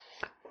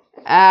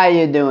How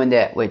you doing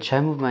there? Wait, should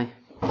I move my...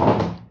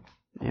 Yeah,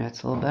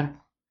 that's a little better.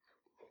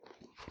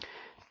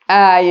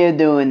 How you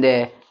doing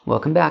there?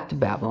 Welcome back to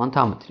Babylon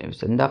Talmud. Today we're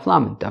studying Daf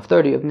Lamed, Daf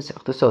 30 of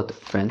Masechta Sotah.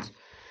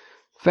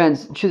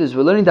 Friends, the truth is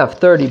we're learning Daf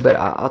 30, but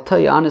I'll tell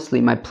you honestly,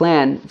 my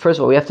plan, first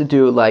of all, we have to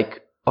do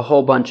like a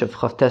whole bunch of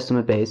Chav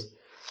Testament base,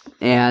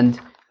 and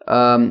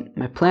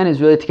my plan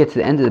is really to get to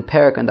the end of the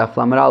parak on Daf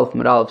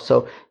Lamed Aleph.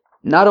 So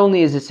not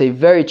only is this a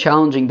very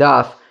challenging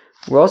daf,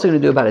 we're also going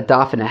to do about a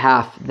daf and a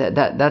half.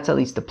 That's at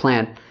least the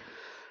plan.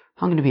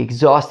 I'm going to be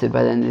exhausted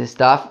by the end of this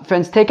daf.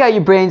 Friends, take out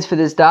your brains for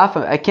this daf.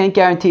 I can't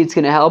guarantee it's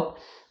going to help,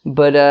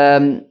 but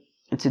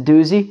it's a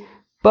doozy.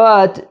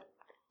 But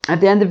at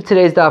the end of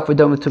today's daf, we're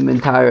done with Tum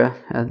B'Tara,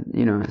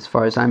 as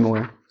far as I'm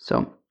aware.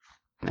 So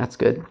that's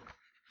good.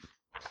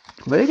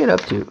 What did I get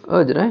up to?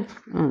 Oh, did I?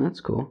 Oh,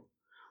 that's cool.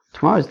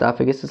 Tomorrow's daf,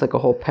 I guess it's like a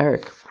whole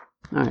parak.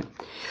 All right.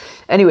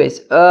 Anyways,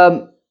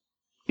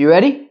 you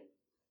ready?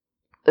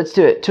 Let's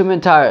do it. Tum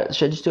B'Tara.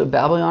 Should I just do a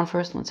Babylon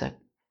first? 1 sec.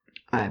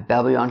 All right,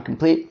 Babylon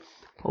complete.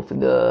 Hopefully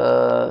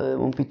there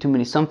won't be too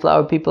many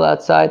sunflower people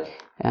outside,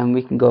 and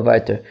we can go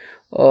weiter.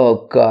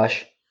 Oh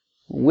gosh.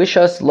 Wish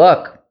us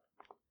luck.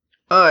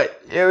 Alright,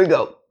 here we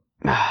go.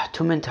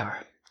 Tum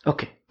B'Tara.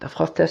 Okay, the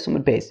Chav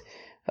Testament base.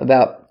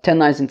 About 10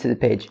 lines into the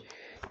page.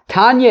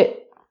 Tanya,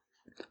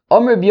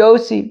 Rabbi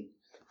Yossi,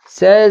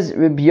 says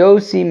Rabbi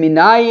Yossi,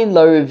 Minayin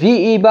la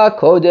revi'i ba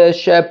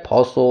kodesh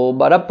posel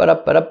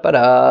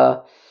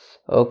bara.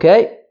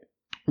 Okay,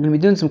 I'm going to be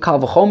doing some Kal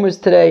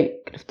V'chomers today.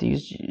 Gonna have to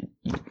use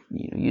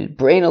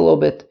brain a little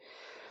bit.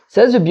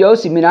 Says Rabbi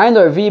Yossi, Minayin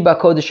la revi'i ba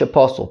kodesh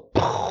posel.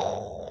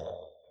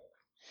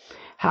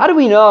 How do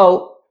we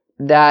know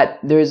that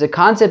there is a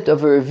concept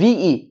of a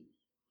revi'i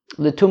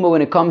l'tumah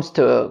when it comes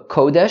to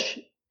kodesh,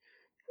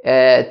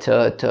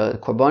 to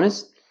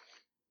korbanos,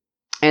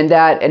 and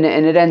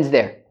it ends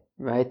there,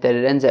 right? That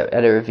it ends at a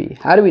revi'i.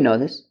 How do we know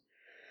this?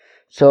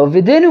 So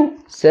Vidinu,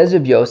 says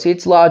Rabbi Yossi,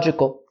 it's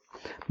logical.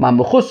 Ma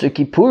mechusar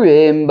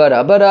kippurim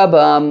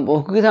barabam.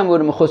 Well, who can tell me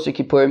what a mechusar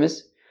kippurim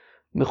is?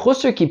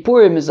 Mechusar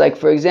kippurim is like,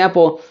 for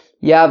example,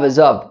 you have a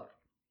zav.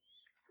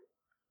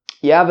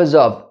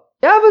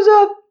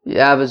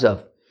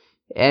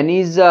 And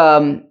he's you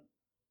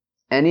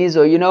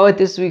know what,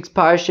 this week's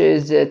parsha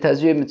is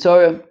Tazria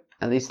Mitzorah,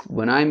 at least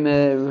when I'm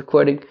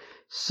recording.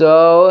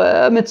 So,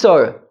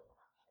 Mitzorah.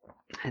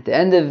 At the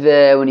end of,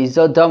 when he's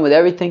done with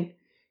everything,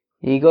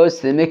 he goes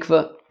to the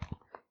mikveh.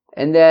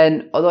 And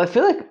then, although I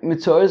feel like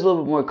Mitzorah is a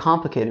little bit more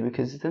complicated,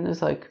 because then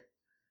there's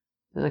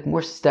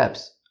more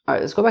steps.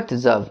 Alright, let's go back to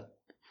Zav.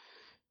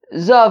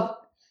 Zav,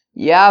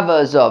 you have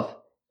a Zav.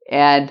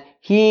 And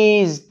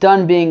he's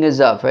done being a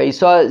Zav, right? He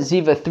saw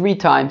Ziva 3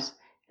 times,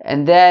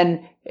 and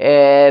then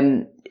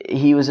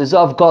he was a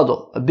Zav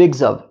Gadol, a big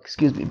Zav,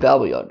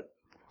 Babylon.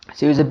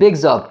 So he was a big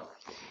Zav.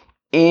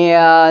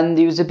 And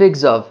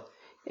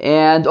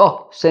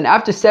so then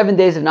after 7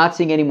 days of not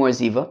seeing any more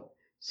Ziva,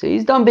 so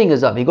he's done being a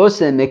Zav. He goes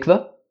to the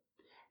mikveh,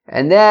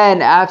 and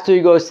then after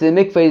he goes to the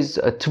mikveh, he's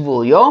a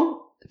Tvul Yom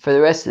for the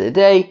rest of the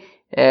day.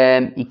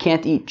 He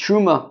can't eat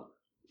Truma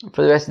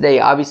for the rest of the day. He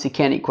obviously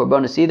can't eat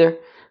Korbanos either.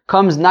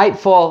 Comes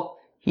nightfall,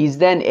 he's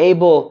then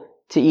able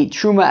to eat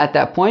Truma at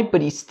that point, but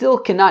he still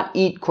cannot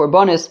eat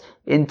Korbanos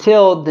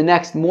until the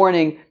next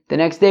morning, the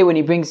next day when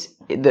he brings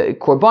the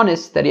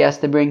Korbanos that he has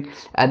to bring.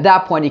 At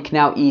that point, he can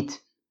now eat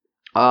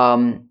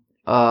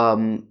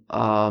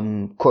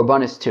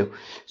Korbanos too.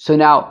 So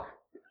now,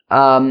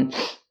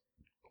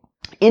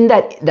 in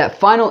that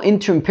final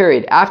interim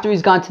period, after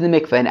he's gone to the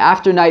mikveh and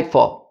after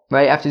nightfall,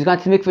 right? After he's gone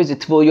to the mikveh, he's a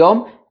Tvul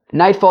Yom.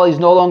 Nightfall, he's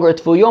no longer a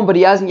Tvul Yom, but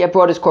he hasn't yet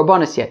brought his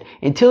Korbanos yet.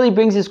 Until he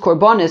brings his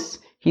Korbanos,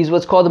 he's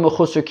what's called a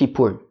Mechusar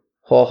Kippur.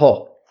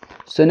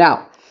 So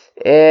now,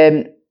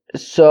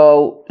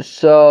 so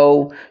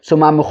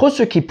my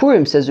Mechusar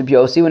Kippurim, says Rabbi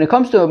Yossi, when it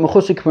comes to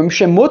Mechusar Kippurim,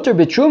 Shemuter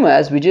b'Truma,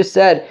 as we just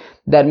said,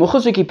 that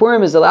Mechusar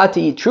Kippurim is allowed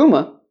to eat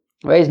Truma,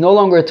 right? He's no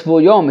longer a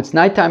Tvul Yom. It's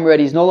nighttime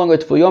already. He's no longer a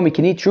Tvul Yom. He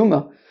can eat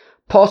Truma.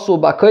 Posel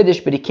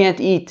b'Kodesh, but he can't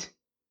eat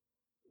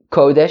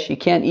Kodesh. He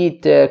can't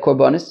eat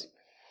Korbanos.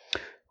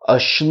 A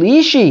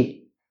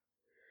Shlishi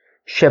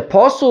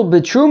sheposel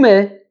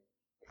b'Truma.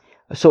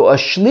 So a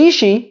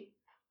Shlishi,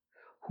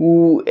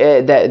 who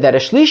that a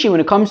Shlishi, when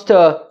it comes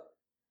to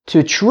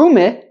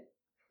Truma,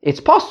 it's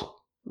posel,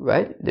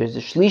 right? There's a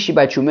Shlishi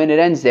by Truma, and it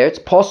ends there. It's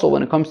posel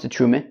when it comes to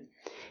Truma.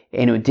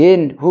 And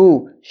udin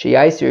hu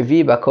sheyais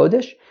revi'i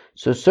b'Kodesh.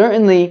 So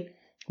certainly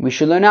we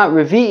should learn out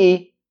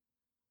revi'i.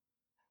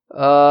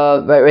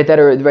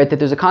 That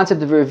there's a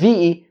concept of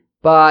revi'i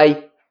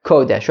by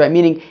Kodesh, right?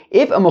 Meaning,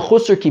 if a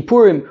Mechusar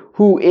Kippurim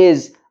who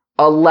is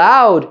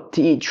allowed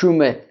to eat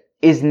Truma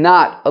is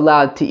not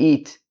allowed to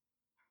eat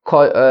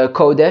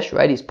Kodesh,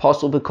 right? He's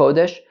posel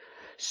b'Kodesh.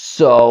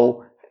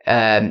 So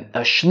a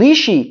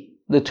Shlishi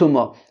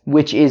l'tumah,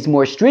 which is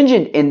more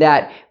stringent in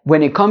that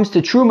when it comes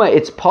to Truma,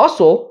 it's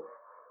posel.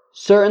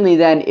 Certainly,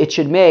 then it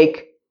should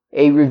make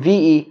a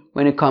revi'i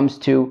when it comes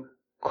to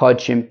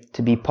Kodshim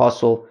to be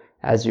posel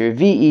as a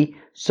revi'i.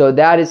 So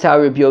that is how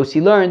Rabbi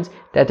Yossi learns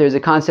that there's a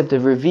concept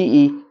of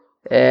revi'i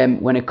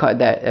when it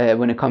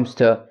comes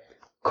to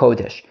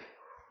Kodesh.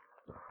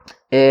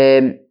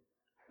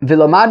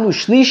 V'lomadnu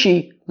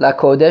shlishi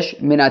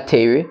lakodesh min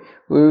ateri,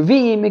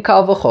 u'revi'i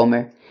mikal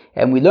v'chomer.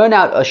 And we learn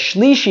out a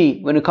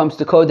shlishi when it comes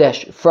to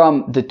kodesh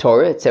from the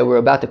Torah. It said we're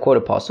about to quote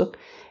a pasuk,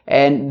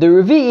 and the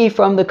revi'i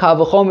from the kal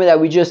v'chomer that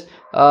we just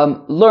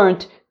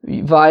learned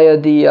via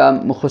the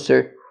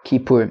Mechusar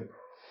Kippurim.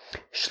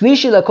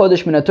 Shlishi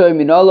lakodesh min aTorah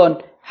min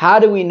alon. How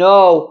do we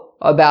know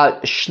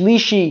about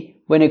shlishi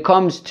when it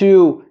comes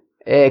to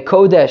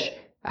kodesh?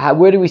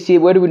 Where do we see it?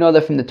 Where do we know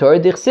that from the Torah?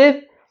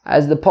 Dichsiv,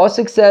 as the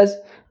pasuk says,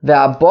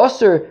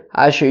 ve'abasar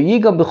asher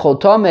yigam b'chol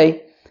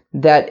tameh,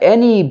 that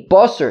any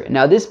basar.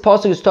 Now this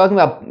pasuk is talking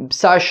about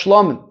b'sar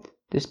shlomim.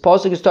 This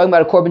pasuk is talking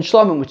about a korban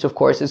shlomim, which of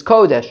course is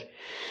kodesh.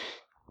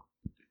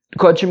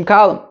 Kodshim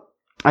kalim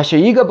asher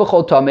yigam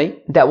b'chol tameh,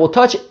 that will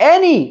touch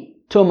any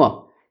tumah.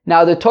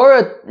 Now the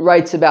Torah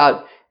writes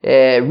about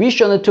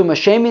rishon l'tumah,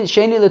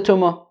 sheni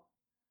l'tumah,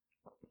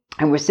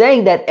 and we're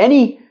saying that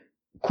any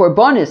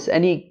korbanis,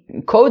 any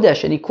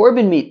kodesh, any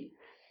korban meat,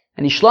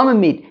 any shlomim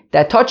meat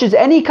that touches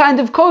any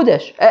kind of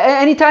kodesh,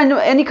 any kind of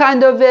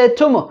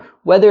tumah,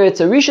 whether it's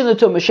a rishon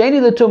l'tumah,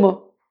 sheni l'tumah,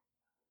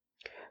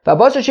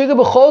 v'abasar sheiga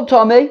b'chol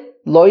tameh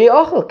lo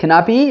ye'achal,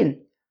 cannot be eaten.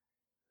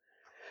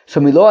 So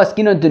milo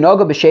askinon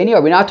denaga b'sheni.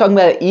 Are we not talking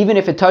about even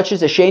if it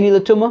touches a sheni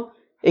l'tumah,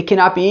 it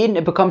cannot be eaten,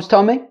 it becomes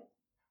tameh?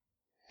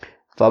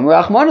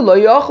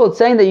 It's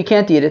saying that you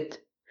can't eat it.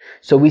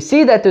 So we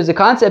see that there's a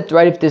concept,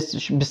 right? If this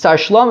b'sar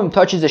shlomim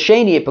touches a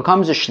sheni, it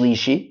becomes a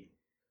shlishi.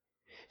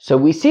 So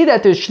we see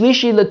that there's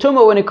shlishi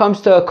l'tumah when it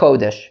comes to a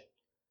kodesh.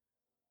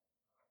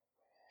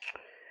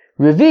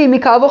 Revi'i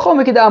mikal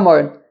v'chomer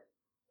k'da'amarin.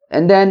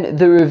 And then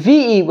the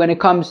revi'i when it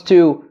comes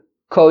to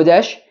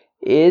kodesh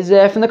is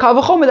from the kal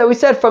v'chomer that we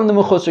said from the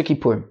Mechusar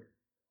Kippurim.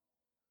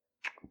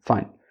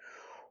 Fine.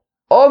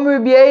 Omer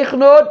Rabbi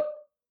Yochanan,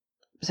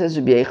 says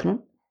Rabbi Yochanan,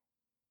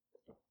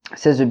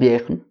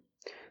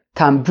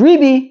 Tam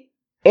bribi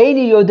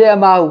eini yodea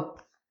mahu.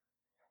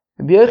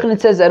 Rabbi Yochanan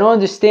says, I don't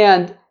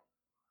understand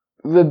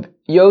Rabbi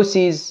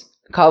Yossi's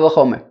kal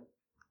v'chomer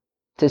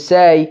to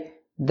say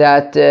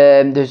that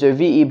there's a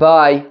revi'i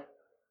by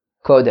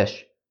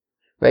kodesh,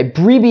 right?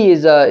 Bribi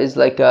is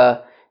like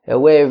a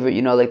way of,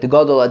 like the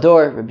Gadol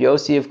Ador. Rabbi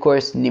Yossi, of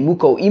course,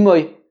 nimuko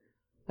imoy,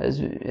 as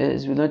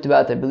we learned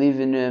about, I believe,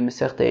 in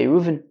Masechta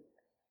Eruvin.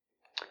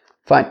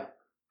 Fine.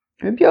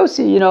 Rabbi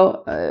Yossi,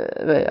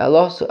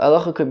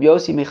 halacha Rabbi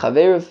Yossi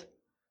mechaverev.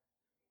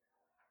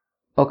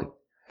 Okay.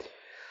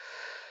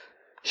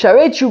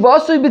 Sharei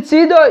tshuvasoi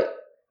b'tzidoi.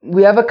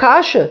 We have a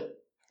kasha.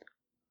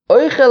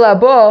 Oichel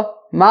haba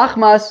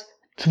machmas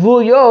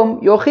tvul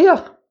yom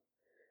yochiach.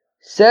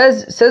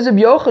 Says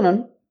Rabbi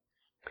Yochanan,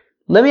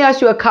 let me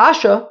ask you a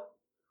kasha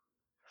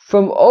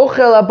from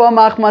Ochel haba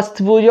machmas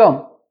tvul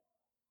yom.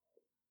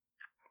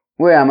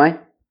 Where am I?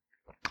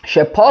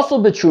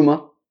 She'posel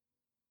b'truma,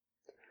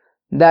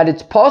 that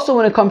it's possible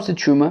when it comes to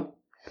truma.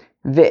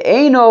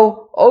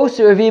 Ve'eno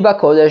oser revi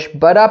b'kodesh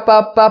bara,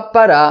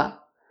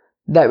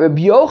 that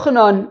Rabbi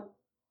Yochanan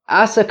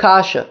asks a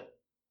kasha.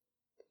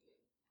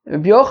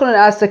 Rabbi Yochanan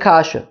asks a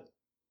kasha.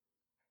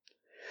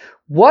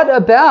 What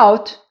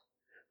about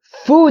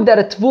food that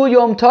a tvul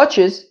yom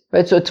touches?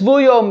 Right, so a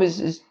tvul yom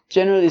is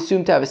generally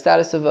assumed to have a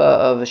status of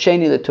a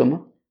sheni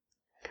l'tumah,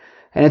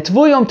 and a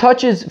tvul yom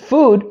touches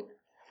food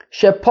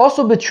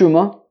she'posel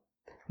b'truma.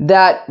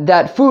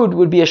 That food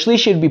would be a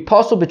shlishi, it would be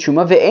possible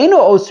b'truma, ve'eno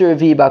oser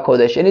revi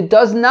b'kodesh, and it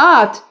does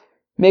not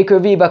make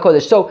revi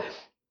b'kodesh. So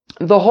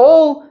the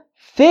whole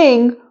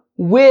thing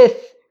with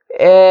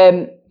so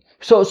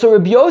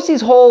Rabbi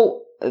Yossi's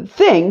whole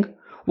thing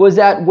was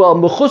that, well,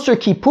 Mechusar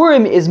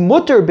Kippurim is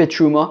mutter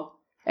b'truma,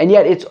 and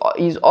yet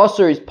he's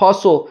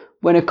possible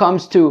when it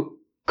comes to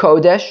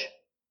kodesh.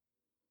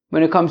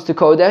 When it comes to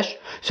kodesh,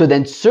 so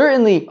then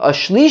certainly a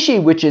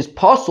shlishi, which is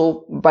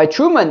possible by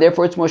truma, and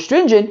therefore it's more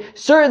stringent,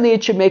 certainly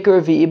it should make a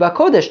revi'i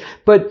b'kodesh.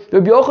 But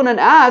Rabbi Yochanan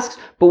asks,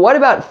 but what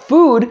about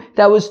food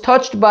that was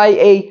touched by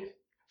a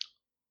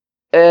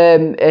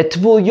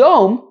tvul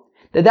yom?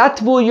 That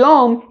tvul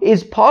yom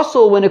is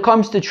possible when it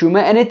comes to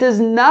truma, and it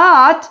does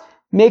not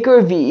make a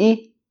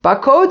revi'i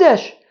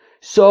b'kodesh.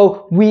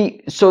 So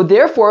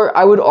therefore,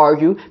 I would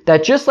argue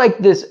that just like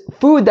this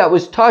food that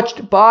was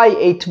touched by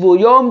a tvul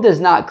yom does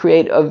not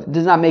make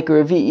a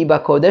revi'i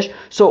b'kodesh,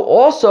 so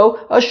also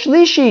a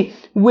shlishi,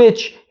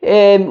 which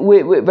the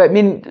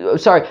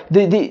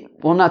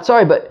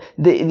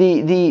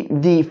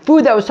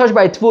food that was touched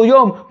by a tvul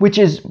yom, which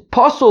is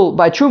possible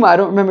by truma, I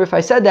don't remember if I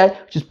said that,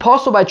 which is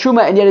possible by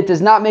truma, and yet it does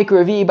not make a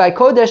revi'i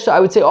b'kodesh. So I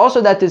would say also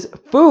that this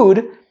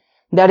food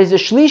that is a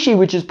shlishi,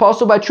 which is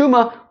possible by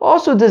truma,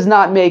 also does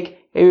not make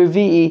a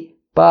revi'i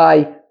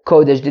by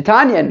kodesh.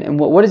 Ditanya, and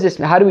what is this?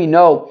 How do we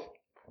know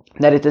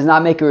that it does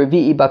not make a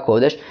revi'i by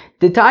kodesh?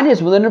 Ditanya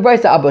is within the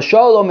Brayta. Abba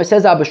Shalom, it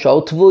says Abba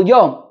Shalom tvul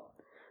yom,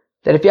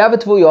 that if you have a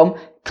tvul yom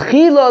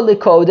tchila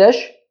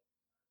lekodesh,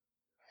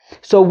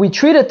 so we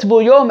treat a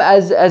tvul yom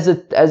as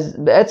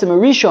be'etzem a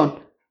rishon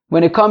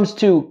when it comes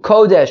to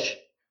kodesh,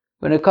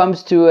 when it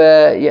comes to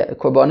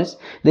korbanos.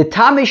 The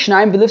tamei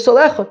shnaim v'lifsol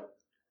echad,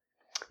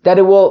 that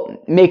it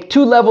will make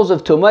two levels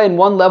of tumah and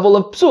one level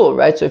of psul,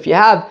 right? So if you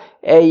have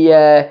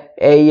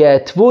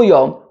Tvul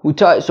Yom,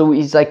 so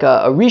he's like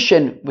a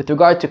Rishon with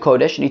regard to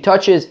Kodesh, and he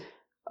touches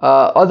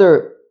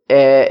other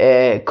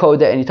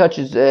Kodesh, and he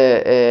touches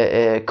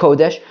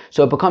Kodesh,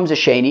 so it becomes a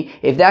Sheni.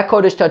 If that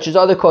Kodesh touches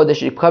other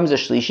Kodesh, it becomes a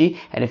Shlishi,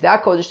 and if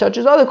that Kodesh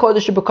touches other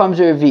Kodesh, it becomes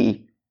a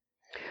Revi'i.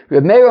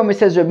 Reb Meir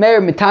says, Reb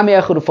Meir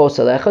mitame echad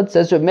ufosel echad,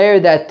 says Reb Meir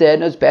that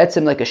knows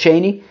be'etzim like a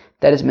Sheni,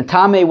 that is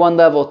mitame one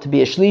level to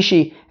be a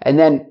Shlishi, and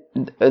then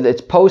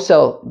it's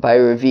posel by a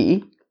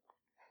Revi'i.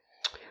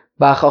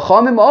 But the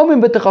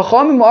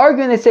Chachamim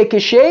argue and they say,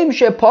 Keshem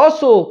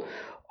she'posel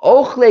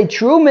ochle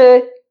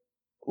trume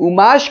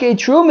umashke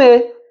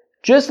trume,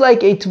 just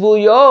like a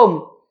Tvul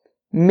Yom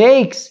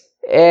makes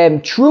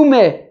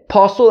trume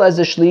posel as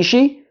a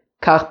Shlishi,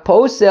 kach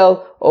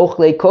posel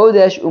ochle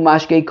kodesh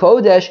umashke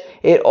kodesh,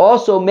 it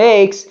also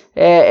makes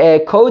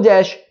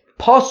kodesh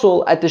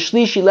posel at the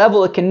Shlishi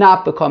level. It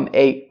cannot become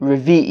a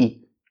Revi'i.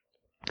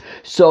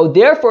 So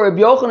therefore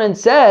Rabbi Yochanan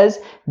says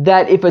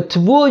that if a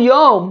Tvul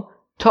Yom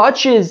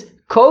touches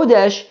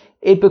Kodesh,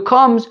 it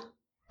becomes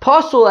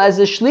posel as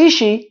a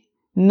Shlishi,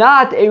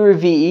 not a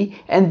Revi'i,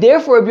 and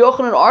therefore Rabbi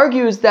Yochanan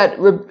argues that,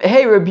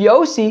 hey Rabbi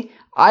Yossi,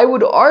 I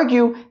would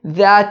argue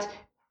that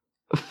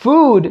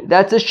food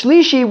that's a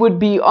Shlishi would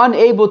be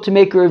unable to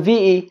make a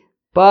Revi'i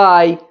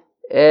by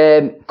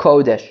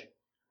Kodesh.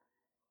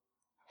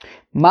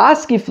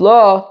 Maskif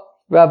la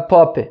Rav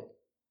Papa.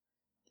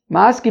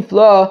 Maskif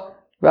la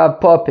Rav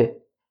Papa.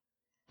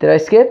 Did I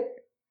skip?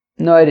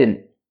 No, I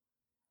didn't.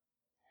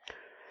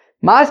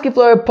 Maskif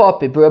la Rav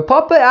Papa. But Rav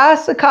Papa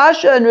asks a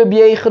kasha and Rabbi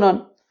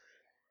Yechanan.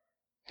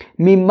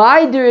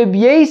 Mimai de Rabbi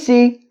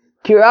Yesi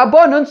ki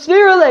Rabbanon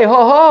svirale. Ha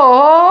ha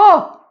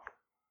ha.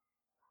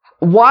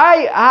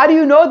 Why? How do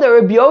you know that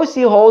Rabbi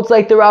Yossi holds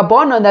like the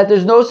Rabbanon that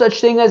there's no such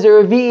thing as a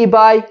Revi'i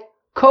by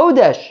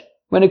Kodesh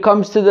when it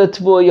comes to the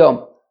Tvul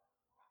Yom?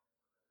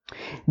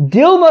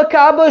 Dilma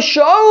kaba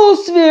shaul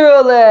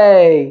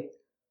svirale.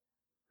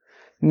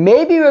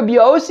 Maybe Rabbi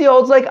Yossi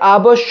holds like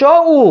Abba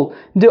Shaul,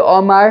 the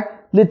Omar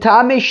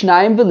litame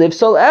shnayim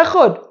v'livsol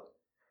echod.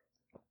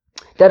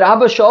 That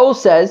Abba Shaul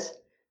says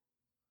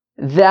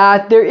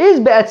that there is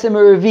be'etzim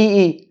a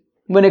Revi'i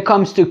when it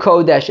comes to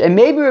Kodesh, and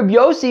maybe Rabbi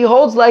Yossi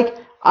holds like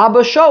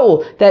Abba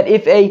Shaul, that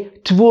if a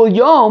Tvul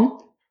Yom,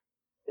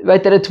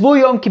 right, that a Tvul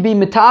Yom can be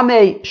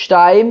metame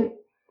shtayim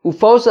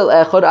ufosel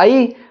echod,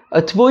 i.e.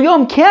 a Tvul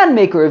Yom can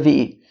make a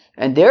Revi'i,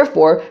 and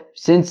therefore,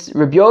 since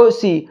Rabbi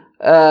Yossi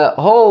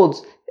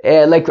holds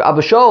like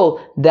Abba Shaul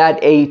that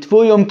a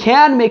Tvul Yom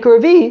can make a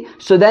Revi'i,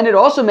 so then it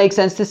also makes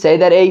sense to say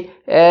that a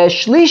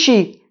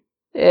Shlishi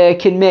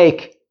can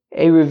make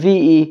a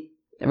Revi'i,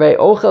 right?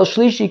 Ochel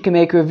Shlishi can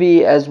make a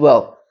Revi'i as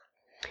well.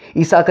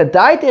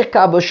 Isakadaitich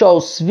Abba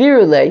Shaul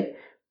svirle,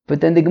 but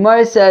then the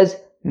Gemara says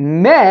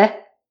meh.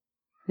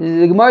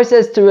 The Gemara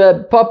says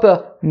to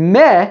Papa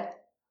meh,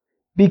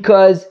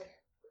 because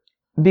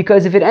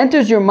if it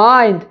enters your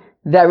mind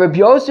that Rabbi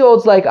Yossi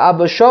holds like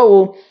Abba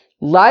Shaul,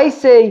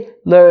 Laise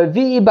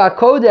l'Revi'i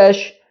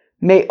ba'Kodesh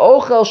me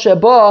ochel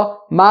sheba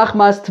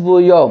machmas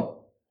Tvul Yom.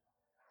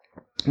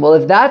 Well,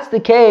 if that's the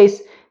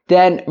case,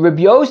 then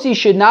Rabbi Yossi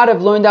should not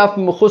have learned out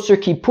from Mechusar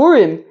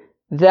Kippurim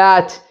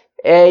that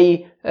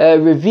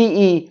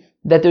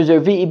that there's a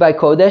Revi'i by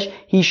Kodesh.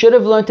 He should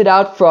have learned it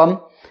out from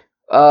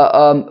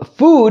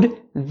food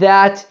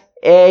that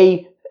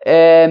a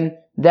Tvul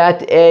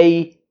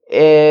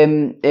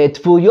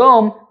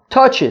Yom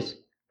touches.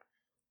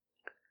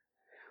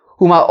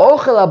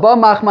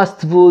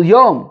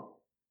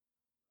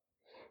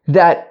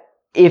 That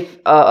if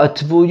a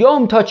Tvul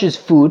Yom touches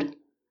food,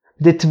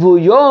 the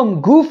Tvul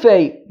Yom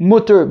gufe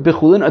mutter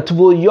bechulin, a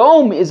Tvul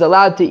Yom is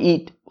allowed to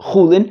eat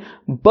chulin,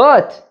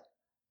 but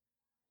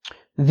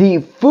the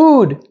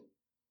food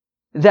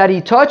that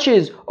he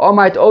touches,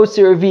 Omart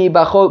Osir Revi'i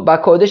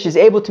Bakodesh, is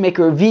able to make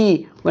a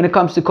Revi'i when it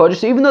comes to Kodesh.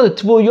 So even though the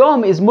Tvul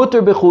Yom is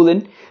mutter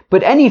bechulin,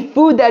 but any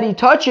food that he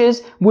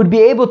touches would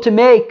be able to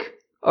make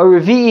a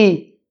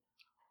Revi'i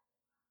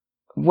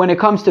when it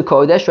comes to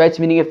Kodesh, right? So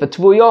meaning if a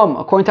Tvul Yom,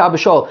 according to Abba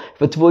Shaul,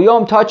 if a Tvul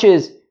Yom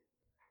touches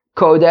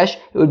Kodesh,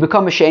 it would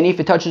become a Sheni. If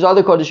it touches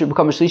other Kodesh, it would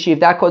become a Shlishi.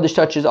 If that Kodesh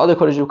touches other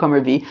Kodesh, it would become a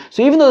Revi'i.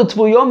 So even though the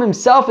Tvul Yom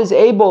himself is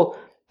able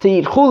to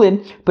eat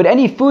chulin, but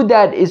any food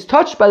that is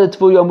touched by the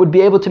Tvul Yom would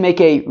be able to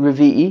make a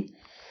Revi'i.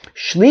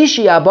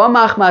 Shlishi abba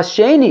machmas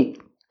sheni.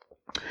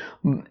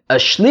 A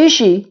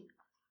Shlishi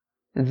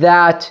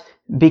that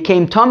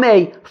became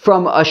tamei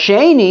from a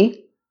Sheni,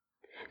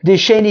 the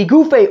Sheni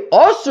gufe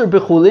osur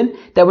bechulin,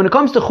 that when it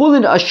comes to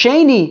chulin, a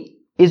Sheni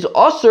is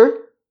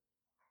osur,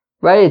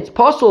 right? It's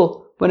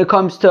possible when it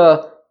comes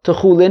to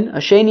chulin. A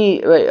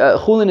Sheni, right,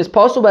 chulin is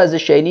possible as a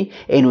Sheni.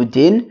 Enu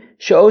din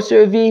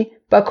she'osur Revi'i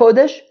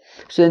ba'Kodesh.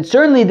 So then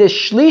certainly this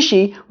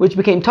Shlishi, which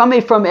became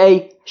Tameh from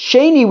a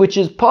Sheni, which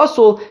is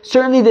possible,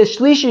 certainly this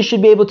Shlishi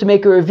should be able to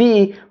make a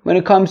Revi'i when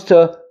it comes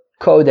to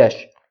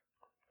Kodesh.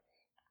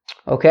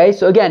 Okay,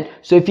 so again,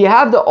 so if you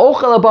have the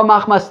Ochel Abba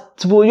Machmas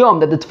Tvul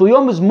Yom, that the Tvul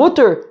Yom is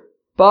mutter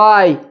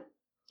by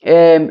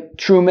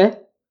Trume,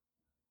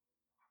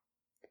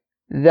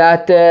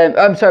 that,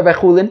 by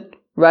Chulin,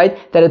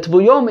 right? That a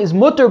Tvul Yom is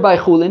mutter by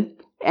Chulin,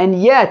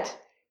 and yet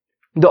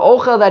the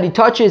ochel that he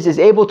touches is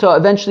able to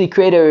eventually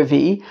create a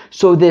revi'i.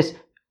 So this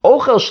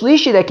ochel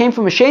shlishi that came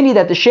from a sheni,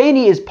 that the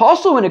sheni is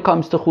possible when it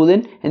comes to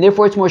chulin, and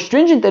therefore it's more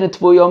stringent than a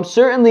tvul yom.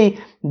 Certainly,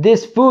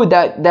 this food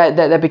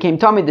that became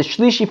tummy, the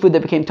shlishi food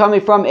that became tummy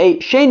from a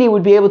sheni,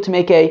 would be able to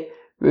make a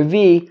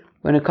revi'i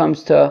when it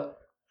comes to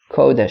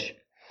kodesh.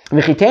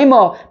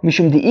 V'chitema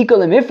mishum di'ikal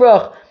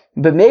lemifrach.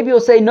 But maybe you'll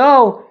say,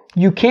 no,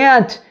 you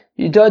can't.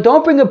 You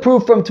don't bring a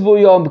proof from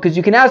tvul yom, because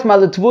you can ask ma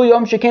the tvul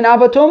yom sheken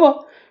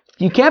avatoma.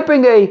 You can't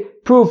bring a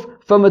proof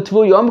from a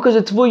tvul yom because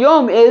a tvul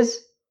yom is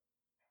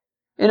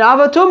an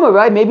avatuma,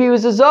 right? Maybe he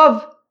was a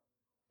zav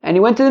and he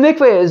went to the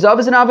mikveh. A zav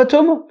is an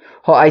avatuma.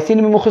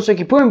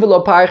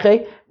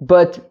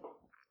 But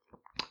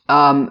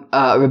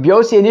Rabbi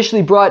Yossi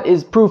initially brought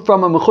his proof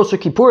from a mechusar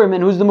kippurim,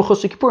 and who's the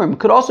mechusar kippurim?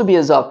 Could also be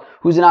a zav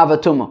who's an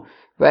avatuma,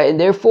 right? And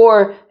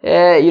therefore,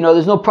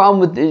 there's no problem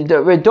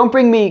with. Don't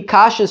bring me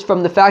kashas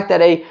from the fact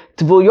that a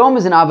tvul yom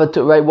is an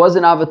avatuma, right? Was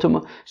an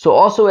avatuma. So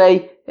also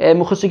a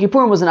mechusar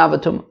kippurim was an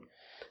avatuma.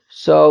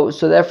 So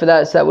therefore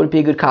that would be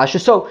a good kasha.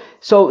 So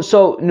Rabbi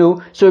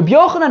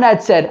Yochanan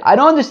had said, I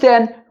don't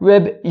understand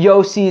Rabbi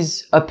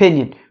Yossi's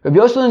opinion. Rabbi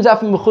Yossi learns out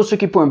from mechusar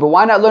kippurim, but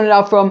why not learn it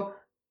out from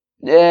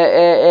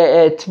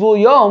tvul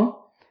yom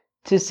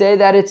to say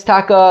that it's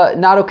taka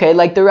not okay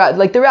like the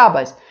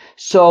rabbis?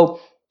 So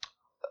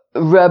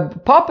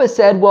Reb Papa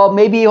said, well,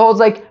 maybe he holds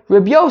like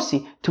Reb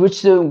Yossi, to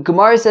which the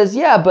Gemara says,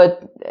 yeah,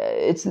 but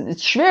it's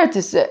schwer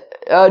to say.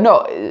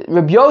 No,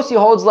 Reb Yossi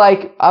holds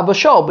like Abba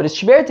Shol, but it's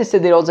schwer to say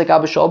that he holds like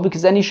Abba Shol,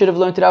 because then he should have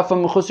learned it out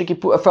from Mechusar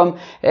Kippur, from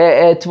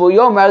Tvul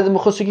Yom rather than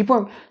Mechusar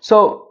Kippurim.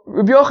 So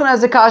Reb Yochanan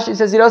has a kash. He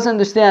says he doesn't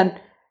understand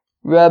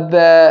Reb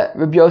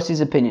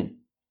Yossi's opinion.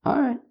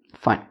 All right,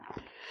 fine.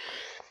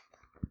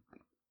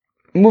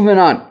 Moving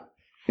on.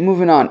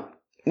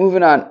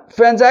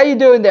 Friends, how you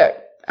doing there?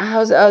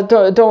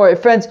 Don't worry,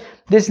 friends.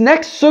 This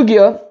next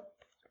sugya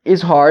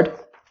is hard.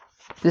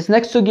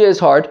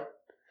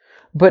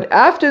 But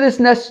after this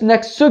next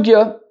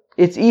sugya,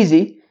 it's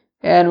easy.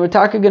 And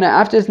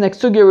after this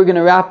next sugya, we're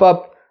gonna wrap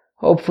up,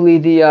 hopefully,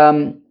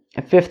 the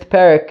fifth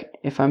parak,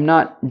 if I'm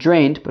not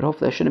drained, but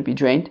hopefully I shouldn't be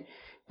drained.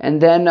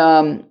 And then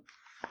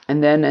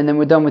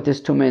we're done with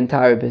this Tumah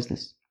entire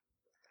business.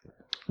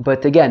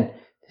 But again,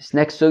 this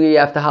next sugya you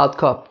have to halt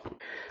cup.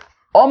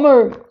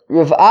 Omer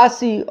Rav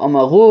Asi,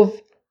 Omer Ruv,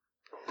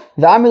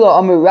 V'amila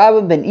Omer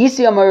Rabban ben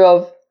Isi Omer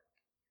Rav,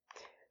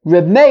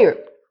 Reb Meir,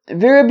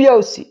 V'Reb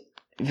Yossi,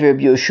 V'Reb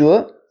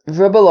Yoshua,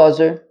 V'Reb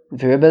Elazar,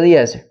 V'Reb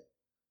Eliezer.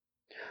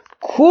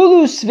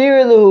 Kulu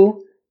svir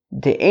lehu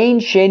de'ein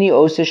sheni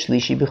osa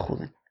shlishi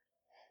b'chulin.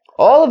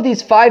 All of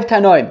these five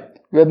Tanoim,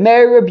 Reb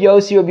Meir, Reb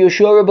Yossi, Reb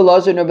Yoshua, Reb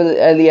Elazar, and Reb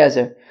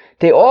Eliezer,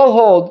 they all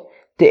hold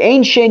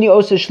de'ein sheni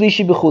osa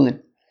shlishi b'chulin.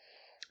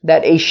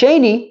 That a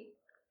sheni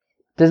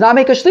does not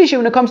make a shlishi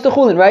when it comes to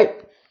chulin, right?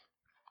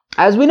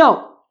 As we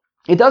know,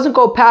 it doesn't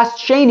go past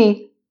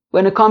sheni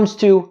when it comes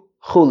to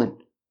chulin.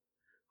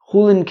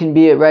 Chulin can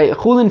be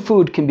chulin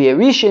food can be a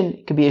rishon,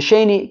 it can be a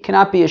sheni,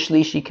 cannot be a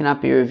shlishi,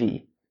 cannot be a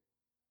revi.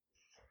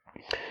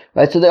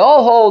 Right, so they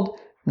all hold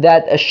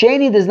that a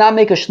sheni does not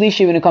make a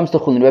shlishi when it comes to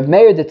chulin. Reb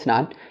Meir did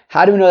not.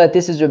 How do we know that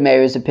this is Reb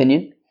Meir's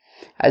opinion?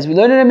 As we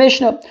learn in the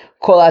Mishnah,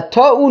 kol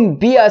ata'un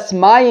bias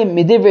mayim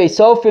midivrei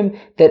sofrim,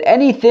 that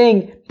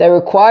anything that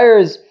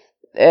requires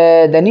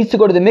that needs to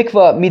go to the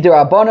mikvah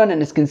midrabanan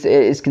and is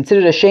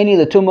considered a sheni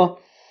letuma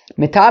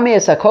mitame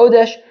es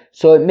hakodesh,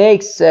 so it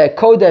makes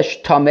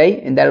kodesh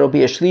tamei, and that it'll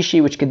be a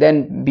shlishi, which can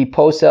then be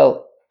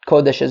posel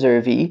kodesh as a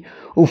revi.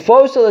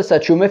 Ufosel es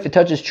truma, if it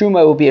touches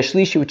truma, it will be a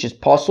shlishi, which is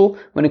posel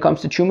when it comes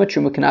to truma.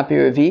 Truma cannot be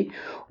a revi.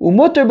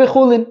 Umuter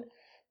bechulin,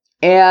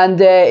 and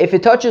if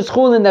it touches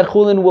chulin, that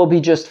chulin will be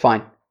just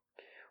fine.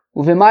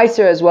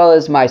 Uvemaiser as well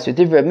as meiser.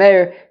 Divrei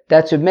Meir,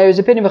 that's Reb Meir's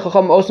opinion.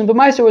 V'chacham osim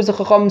b'meiser, whereas the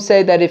chacham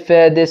say that if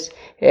this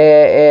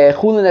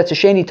chulin that's a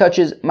sheni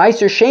touches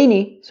meiser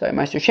sheni,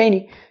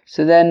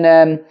 so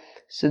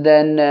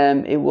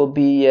then it will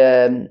be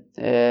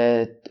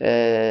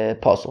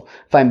possible.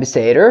 Fine,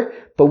 beseder.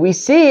 But we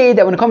see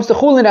that when it comes to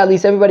chulin, at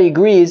least everybody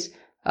agrees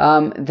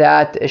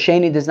that a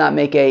sheni does not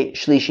make a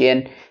shlishi.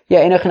 And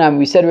yeah, in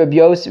we said Reb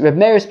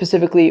Meir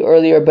specifically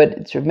earlier, but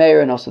it's Reb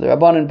Meir and also the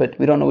Rabbanan, but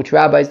we don't know which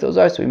rabbis those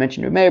are, so we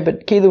mentioned Reb Meir.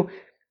 But Kilu,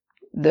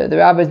 the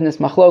rabbis in this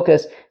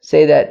machlokas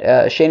say that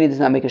sheni does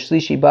not make a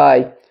shlishi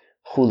by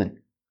chulin.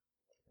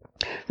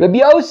 Reb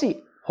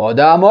Yossi,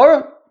 Hoda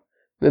Amor.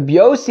 Reb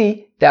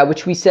Yossi, that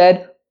which we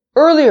said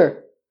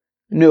earlier,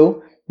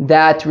 knew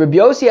that Reb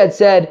Yossi had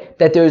said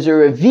that there's a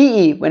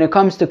revi'i when it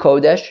comes to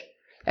kodesh,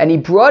 and he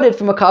brought it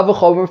from a kav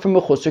v'chomer from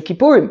mechusar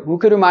kippurim. Who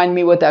could remind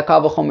me what that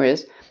kav v'chomer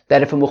is?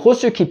 That if a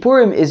mechusar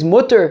kippurim is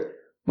mutter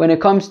when it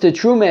comes to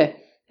trumeh,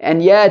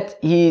 and yet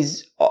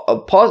it's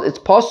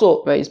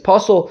possible, right? It's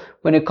possible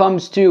when it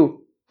comes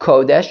to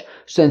kodesh.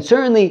 So then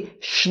certainly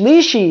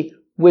shlishi,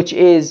 which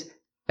is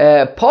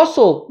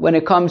possible when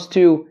it comes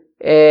to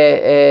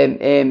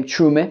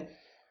trumeh,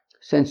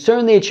 so then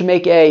certainly it should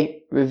make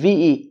a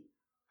revi'i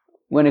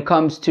when it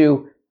comes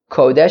to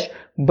kodesh.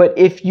 But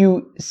if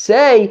you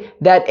say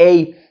that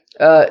a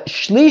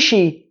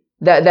shlishi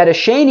that a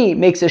sheni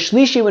makes a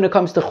shlishi when it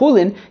comes to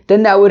chulin,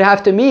 then that would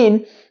have to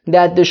mean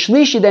that the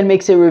shlishi then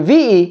makes a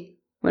revi'i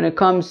when it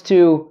comes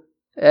to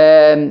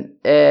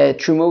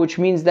truma, which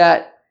means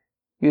that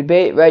you'd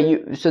be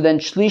right. So then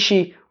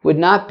shlishi would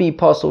not be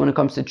possible when it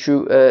comes to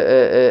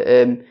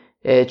truma.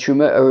 A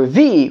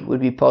revi'i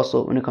would be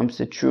possible when it comes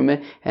to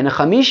truma, and a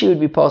chamishi would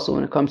be possible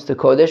when it comes to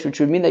kodesh, which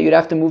would mean that you'd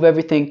have to move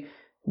everything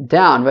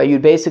down, right?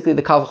 You'd basically,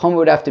 the kal v'chomer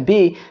would have to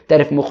be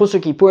that if mechusar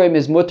kippurim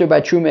is mutter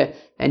by truma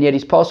and yet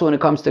he's possible when it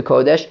comes to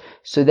kodesh,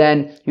 so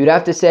then you'd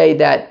have to say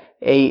that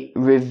a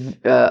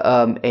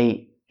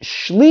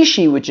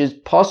shlishi, which is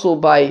possible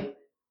by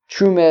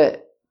truma,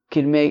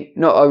 can make a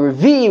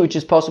revi'i, which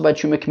is possible by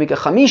truma, can make a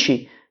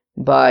chamishi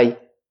by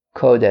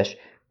kodesh.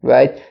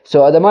 Right?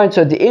 So the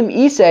im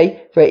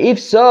isay, right,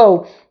 if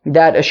so,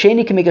 that a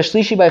sheni can make a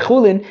shlishi by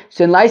chulin,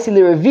 so in laisi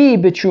li revi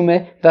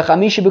betrume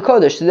v'chamishi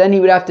b'kodesh. So then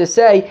he would have to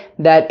say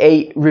that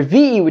a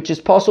revi, which is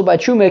possible by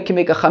truma, can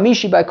make a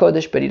chamishi by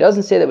kodesh, but he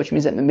doesn't say that, which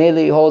means that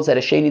memele holds that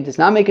a sheni does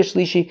not make a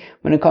shlishi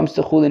when it comes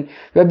to chulin.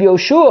 Rabbi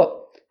Yoshua,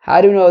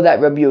 how do we know that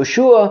Rabbi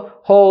Yoshua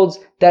holds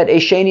that a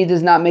sheni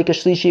does not make a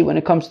shlishi when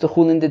it comes to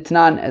chulin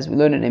d'tnan, as we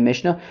learn in a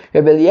Mishnah?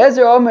 Rabbi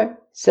Eliezer Omer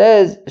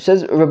says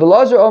Rabbi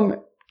Elazar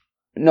Omer.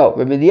 No,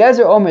 Rabbi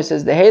Eliezer Omer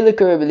says the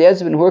Halakha Rabbi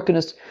Eliezer ben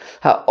Horkanus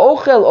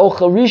ha'ochel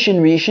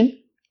rishon.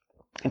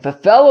 If a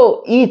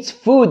fellow eats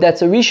food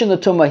that's a rishon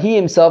l'tumah, he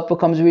himself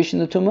becomes a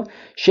rishon l'tumah.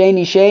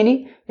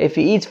 Sheni. If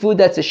he eats food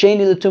that's a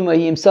sheni l'tumah,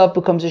 he himself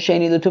becomes a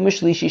sheni l'tumah.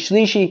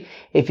 Shlishi.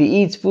 If he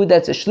eats food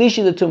that's a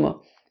shlishi l'tumah,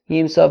 he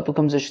himself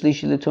becomes a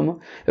shlishi l'tumah.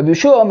 Rabbi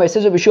Yeshua Omer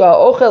says Rabbi Yeshua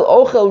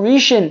ochel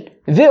rishon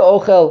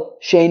ve'ochel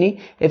sheni.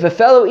 If a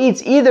fellow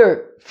eats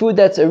either food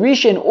that's a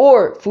rishon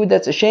or food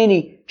that's a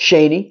sheni.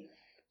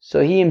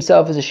 So he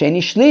himself is a sheni.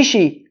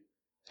 Shlishi.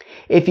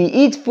 If he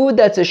eats food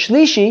that's a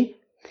shlishi,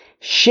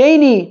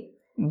 sheni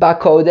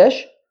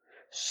bakodesh,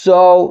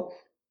 so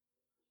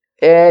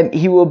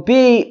he will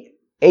be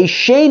a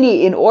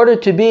sheni in order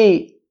to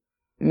be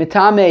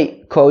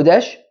mitame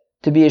kodesh,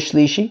 to be a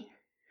shlishi.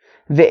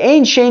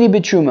 Ve'ein sheni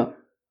b'truma.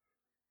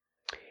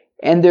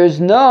 And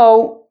there's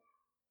no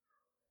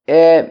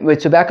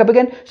so back up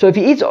again. So if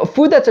he eats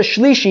food that's a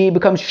shlishi, he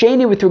becomes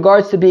sheni with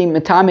regards to being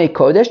mitame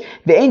kodesh.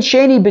 Ve'ein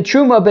sheni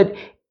b'truma, but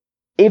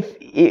if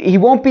he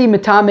won't be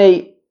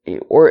mitame,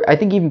 or I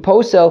think even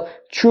posel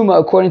truma,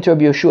 according to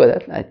Rabbi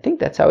Yoshua. I think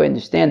that's how I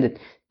understand it.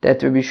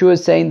 That Rabbi Yoshua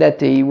is saying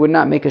that he would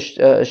not make a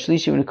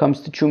shlishi when it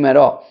comes to truma at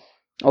all.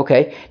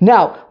 Okay.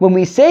 Now, when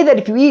we say that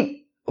if you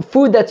eat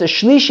food that's a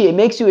shlishi, it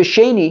makes you a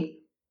sheni.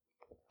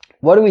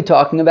 What are we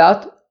talking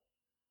about?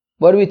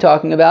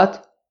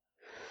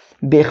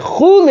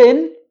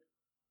 Bechulin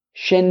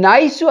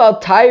shenaisu al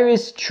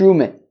tyrus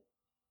trume.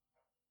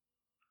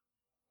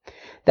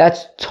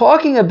 That's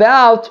talking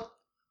about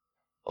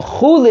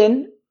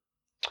chulin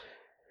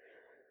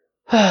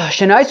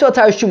shenaisu al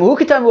tyrus trume. Who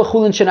can tell me what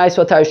chulin shenaisu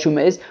al tyrus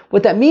trume is?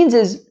 What that means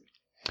is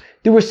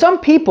there were some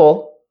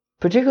people,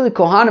 particularly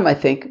Kohanim, I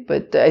think,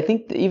 but I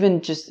think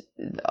even just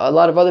a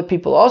lot of other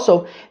people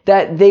also,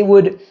 that they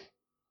would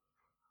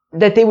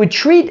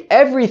treat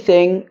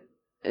everything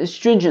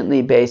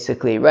stringently,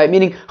 basically, right?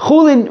 Meaning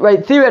chulin,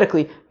 right?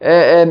 Theoretically,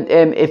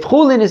 if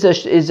chulin is a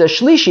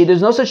shlishi,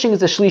 there's no such thing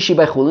as a shlishi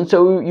by chulin,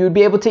 so you would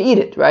be able to eat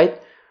it, right?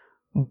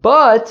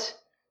 But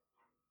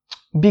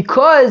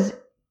because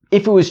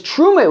if it was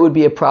truma, it would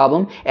be a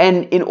problem,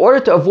 and in order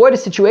to avoid a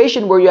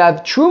situation where you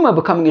have truma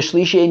becoming a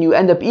shlishi and you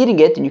end up eating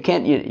it, and you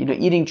can't,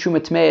 eating truma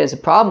tmei is a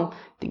problem. I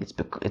think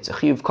it's a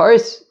chiyuv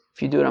kares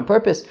if you do it on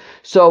purpose.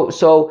 So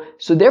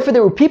therefore,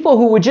 there were people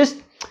who would just,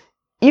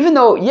 even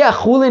though,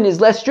 chulin is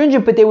less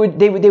stringent, but they would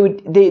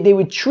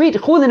treat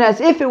chulin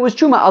as if it was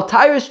truma, al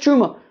tyrus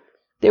truma.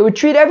 They would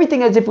treat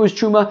everything as if it was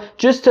truma,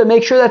 just to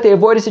make sure that they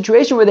avoid a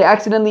situation where they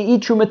accidentally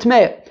eat truma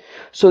tmeah.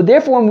 So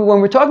therefore, when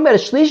we're talking about a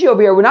shlishi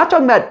over here, we're not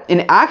talking about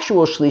an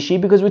actual shlishi,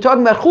 because we're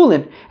talking about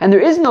chulin, and there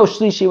is no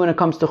shlishi when it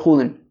comes to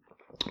chulin.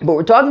 But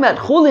we're talking about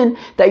chulin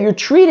that you're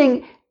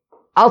treating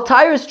al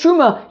tyrus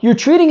truma, you're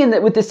treating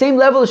it with the same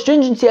level of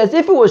stringency as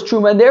if it was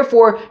truma, and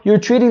therefore you're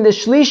treating the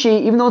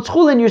shlishi, even though it's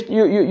chulin,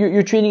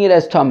 you're treating it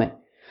as tameh.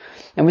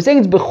 And we're saying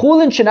it's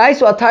bechulin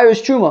shenaisu al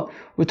tyrus truma.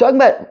 We're talking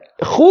about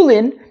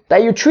chulin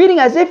that you're treating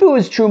as if it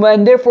was truma,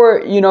 and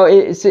therefore,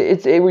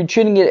 we're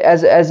treating it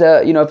as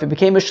a, if it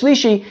became a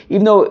shlishi,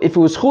 even though if it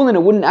was chulin,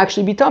 it wouldn't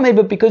actually be tameh,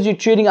 but because you're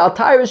treating al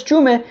tyrus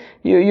truma,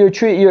 you're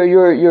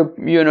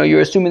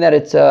assuming that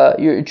it's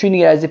you're treating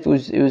it as if it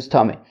was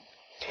tameh.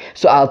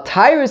 So al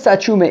tyrus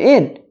truma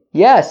in,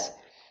 yes,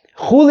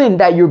 chulin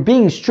that you're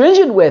being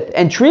stringent with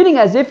and treating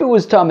as if it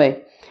was tameh.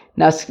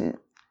 Now,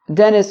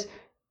 Dennis,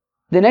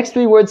 the next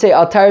three words say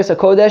al tyrus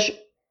kodesh,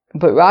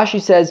 but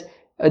Rashi says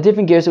a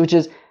different gear, which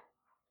is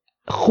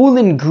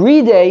chulin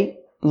gride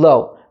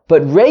lo,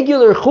 but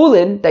regular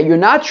chulin that you're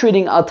not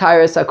treating al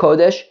tyrus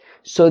kodesh,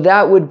 so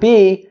that would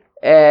be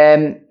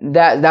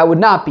that would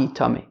not be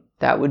tameh.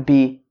 That would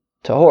be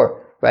tahor,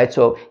 right?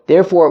 So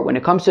therefore, when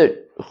it comes to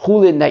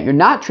chulin that you're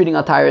not treating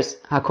al tyrus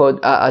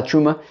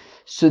truma,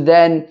 so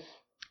then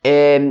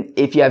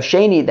if you have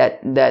sheni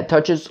that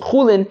touches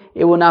chulin,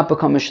 it will not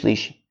become a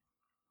shlishi.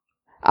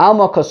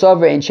 Alma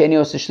kosover and sheni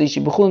osa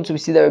shlishi b'chulin. So we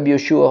see that Rabbi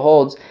Yeshua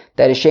holds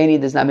that a sheni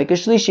does not make a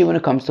shlishi when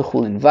it comes to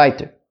chulin.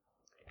 Weiter.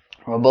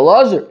 Rabbi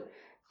Elazar,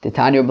 the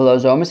Tanya Rabbi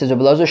Elazar says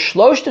Rabbi Elazar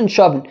shloshten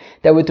shavin,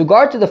 that with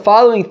regard to the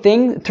following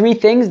three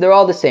things, they're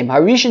all the same.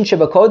 Harishin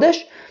sheba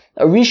kodesh,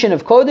 a rishon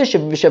of kodesh,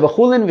 sheba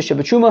chulin,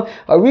 v'sheba truma,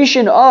 a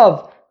rishon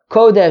of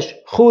kodesh,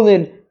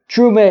 chulin,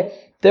 truma.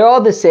 They're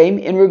all the same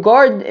in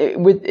regard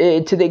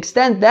to the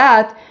extent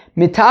that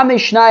mitame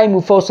shnayim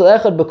ufosel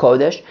echad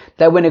b'kodesh,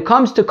 that when it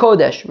comes to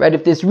kodesh, right,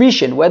 if this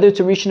rishon, whether it's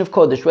a rishon of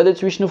kodesh, whether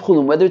it's a rishon of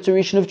chulin, whether it's a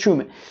rishon of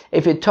truma,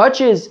 if it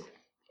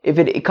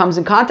comes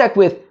in contact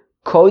with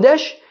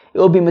kodesh, it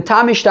will be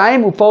mitame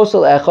shnayim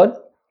ufosel echad,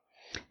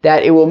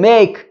 that it will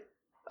make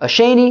a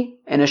sheni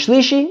and a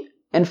shlishi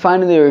and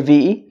finally a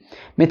revi'i.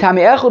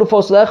 Mitame echad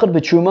ufosel echad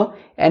b'truma,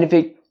 and if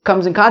it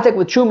comes in contact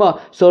with truma,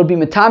 so it'll be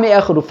mitame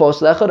echad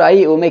ufosel echad,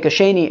 i.e. it will make a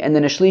sheni and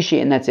then a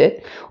shlishi and that's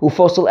it.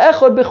 Ufosel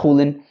echad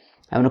b'chulin.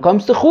 And when it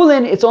comes to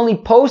chulin, it's only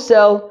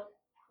posel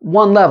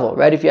one level,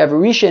 right? If you have a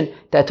rishon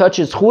that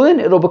touches chulin,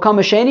 it'll become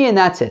a sheni and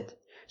that's it.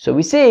 So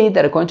we see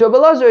that according to Rabbi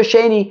Elazar, a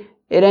sheni,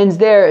 it ends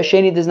there. A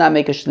sheni does not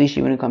make a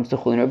shlishi when it comes to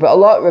chulin.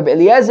 Rabbi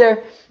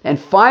Eliezer, and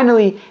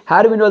finally,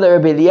 how do we know that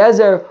Rabbi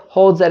Eliezer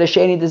holds that a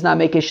sheni does not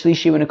make a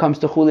shlishi when it comes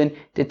to chulin?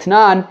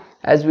 Titnan,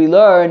 as we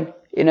learn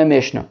in a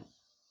Mishnah.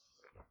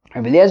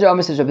 Rabbi Eliezer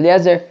almost says, Rabbi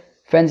Eliezer,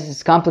 friends, this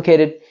is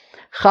complicated.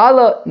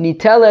 Chala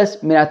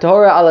niteles min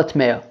atahora ala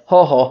tmeya.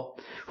 Ho ho.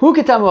 Who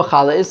can tell me what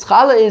challah is?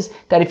 Challah is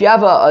that if you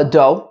have a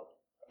dough,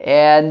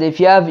 and if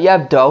you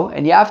have dough,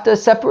 and you have to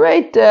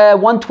separate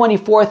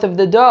 1/24 of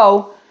the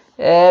dough,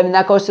 and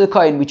that goes to the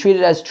kohen. We treat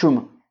it as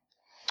truma.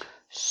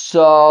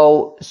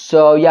 So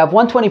you have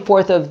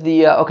 1/24 of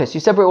the, so you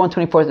separate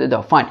 1/24 of the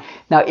dough, fine.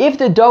 Now if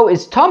the dough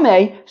is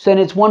tameh, so then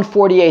it's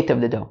 1/48 of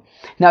the dough.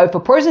 Now if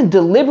a person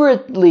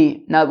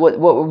deliberately, now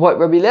what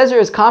Rabbi Eliezer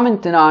is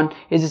commenting on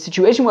is a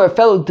situation where a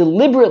fellow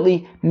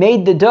deliberately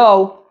made the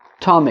dough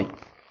tameh.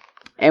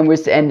 And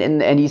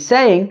he's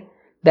saying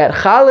that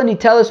challah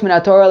niteles min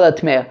haTorah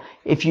latmeya.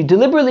 If you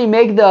deliberately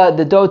make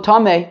the dough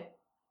tameh,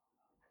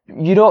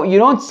 you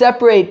don't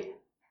separate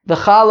the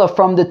challah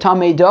from the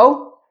tameh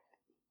dough.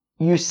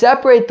 You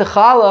separate the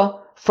challah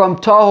from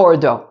tahor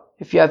dough.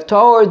 If you have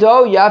tahor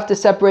dough, you have to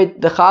separate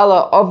the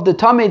challah of the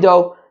tameh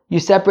dough. You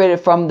separate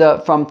it from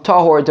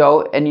tahor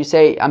dough, and you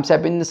say, I'm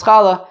separating this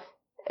challah,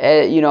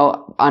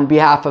 on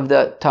behalf of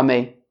the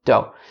tameh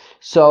dough.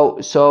 So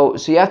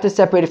you have to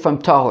separate it from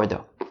tahor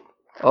dough.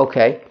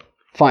 Okay,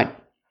 fine.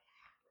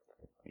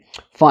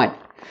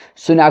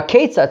 So now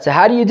ketzat, so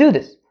how do you do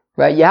this?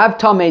 Right? You have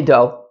tameh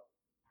dough,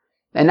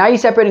 and now you're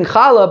separating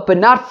challah, but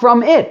not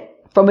from it,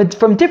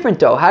 from different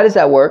dough. How does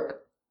that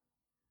work?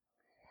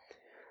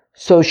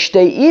 So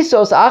shtei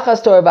isos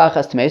achas torah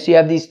v'achas tameh. So you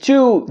have these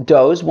two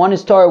doughs, one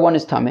is torah, one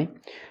is tameh.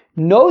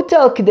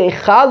 Notel k'dei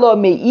challah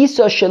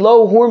me'isa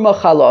shelo hurma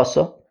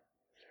chalasa.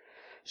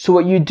 So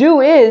what you do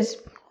is,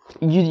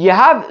 you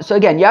have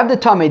the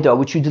tameh dough,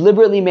 which you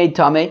deliberately made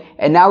tameh,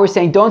 and now we're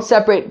saying don't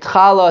separate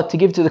challah to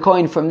give to the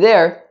kohen from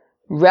there,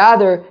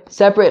 rather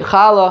separate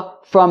challah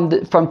from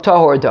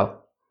tahor dough.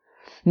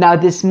 Now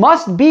this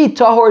must be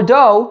tahor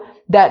dough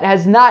that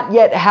has not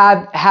yet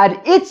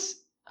had its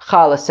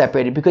challah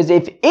separated, because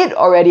if it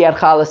already had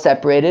challah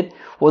separated,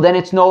 well then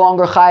it's no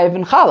longer chayiv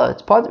in challah.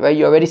 It's potter, right?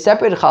 You already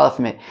separated challah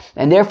from it,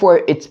 and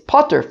therefore it's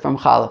potter from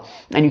challah.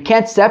 And you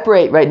can't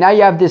separate. Right now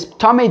you have this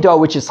tameh dough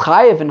which is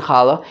chayiv in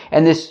challah,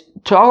 and this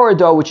tahor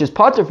dough which is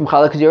potter from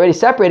challah, because you already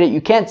separated.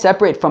 You can't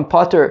separate from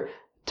potter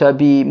to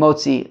be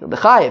motzi the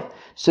chayiv.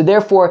 So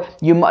therefore,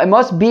 it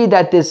must be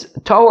that this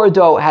tahor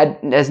dough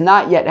has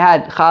not yet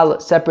had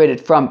challah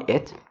separated from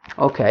it.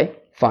 Okay,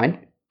 fine.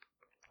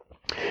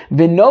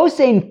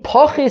 V'nosein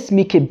pochis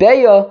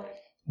mikibeya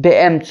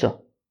be'emtza.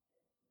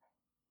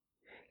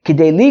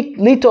 Kidei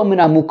lito min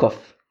amukaf.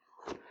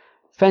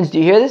 Friends, do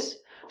you hear this?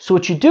 So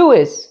what you do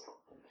is,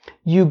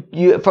 you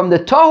from the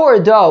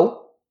tahor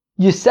dough,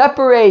 you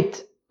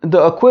separate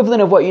the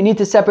equivalent of what you need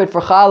to separate for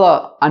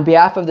challah on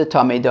behalf of the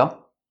tameh dough.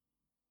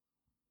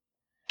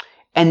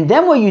 And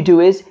then what you do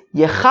is,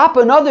 you chop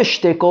another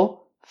shtickle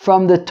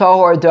from the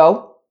tahor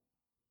dough,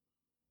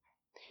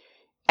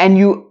 and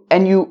you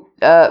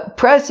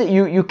press it,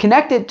 you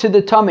connect it to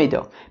the tameh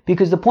dough.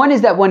 Because the point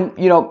is that when,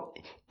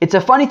 it's a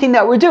funny thing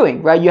that we're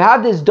doing, right? You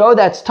have this dough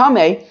that's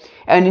tameh,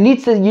 and you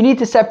need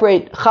to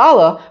separate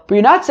challah, but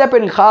you're not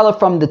separating challah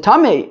from the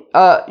tameh.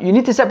 You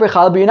need to separate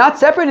challah, but you're not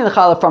separating the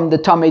challah from the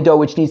tameh dough,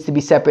 which needs to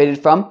be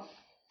separated from.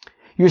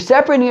 You're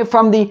separating it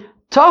from the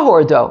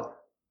tahor dough.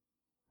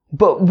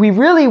 But we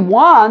really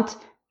want,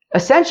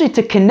 essentially,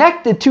 to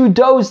connect the two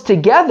doughs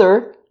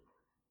together,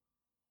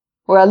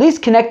 or at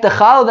least connect the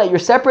challah that you're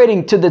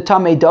separating to the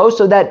tameh dough,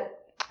 so that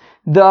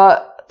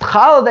the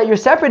challah that you're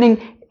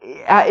separating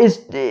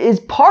is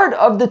part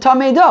of the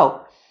tameh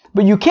dough.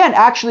 But you can't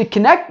actually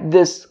connect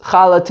this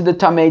challah to the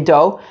tameh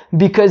dough,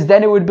 because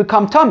then it would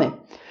become tameh.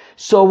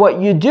 So what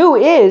you do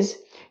is,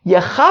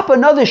 you chop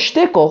another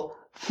shtickle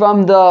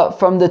from the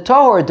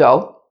tahor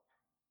dough,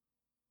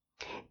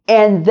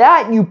 and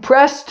that you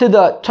press to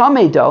the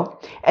tameh dough,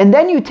 and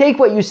then you take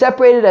what you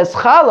separated as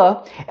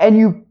challah, and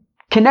you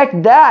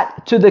connect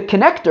that to the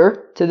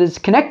connector, to this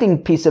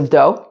connecting piece of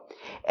dough,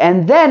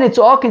 and then it's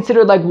all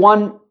considered like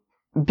one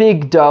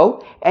big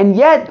dough, and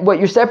yet what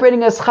you're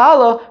separating as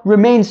challah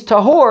remains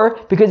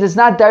tahor because it's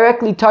not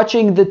directly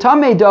touching the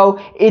tameh dough,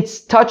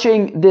 it's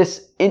touching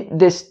this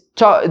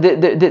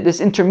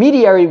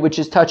intermediary which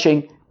is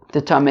touching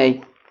the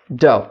tameh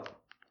dough.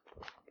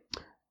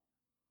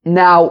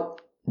 Now,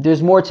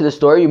 there's more to the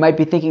story. You might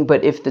be thinking,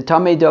 but if the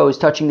tameh dough is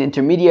touching the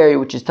intermediary,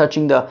 which is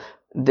touching the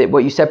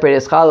what you separate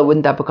as challah,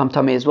 wouldn't that become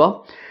tameh as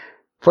well?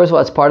 First of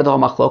all, it's part of the whole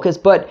machlokas.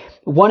 But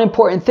one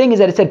important thing is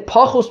that it said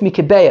pachos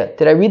mikebeya.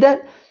 Did I read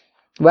that?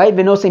 Right?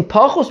 V'nosem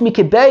pachos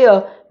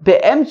mikebeya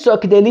be'emtza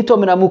k'dei lito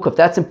min hamukaf.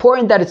 That's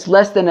important that it's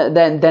less than a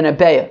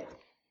beya.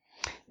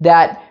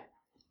 That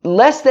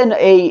less than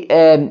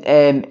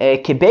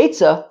a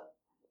kibetza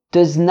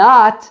does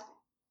not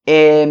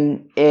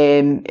transmit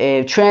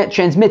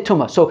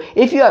tumah. So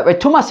if you have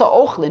tumah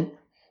sa'ochlin,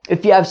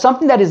 if you have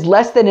something that is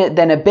less than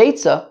a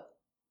beitza,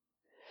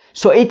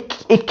 so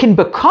it can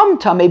become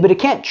tameh, but it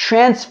can't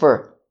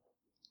transfer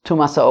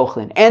tumah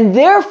sa'ochlin. And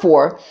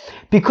therefore,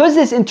 because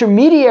this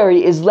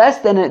intermediary is less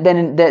than a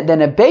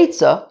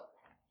beitza,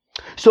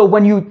 so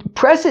when you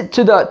press it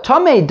to the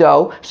tameh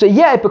dough, so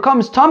yeah, it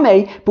becomes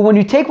tameh, but when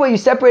you take what you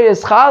separated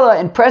as challah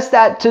and press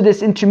that to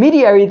this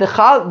intermediary,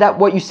 that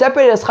what you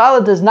separated as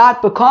challah does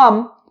not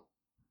become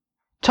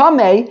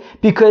tameh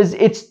because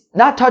it's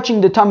not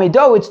touching the tameh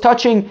dough, it's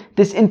touching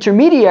this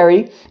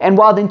intermediary, and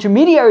while the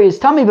intermediary is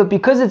tameh, but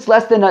because it's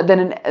less than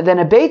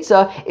a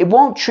beitza, it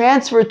won't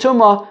transfer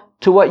tumah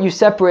to what you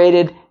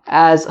separated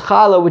as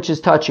challah, which is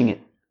touching it.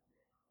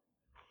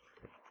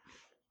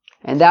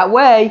 And that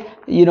way,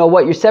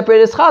 what you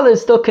separated as challah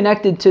is still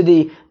connected to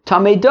the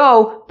tameh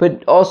dough,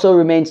 but also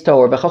remains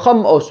tahor. But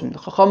Chacham osum.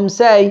 Chacham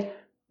say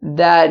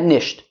that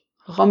nisht.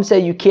 Chacham say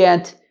you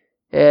can't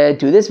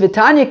do this.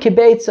 V'tanya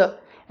kibeitza.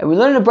 And we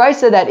learn in the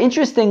Brisa that,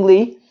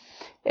 interestingly,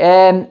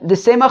 the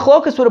same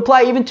achlokas would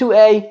apply even to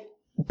a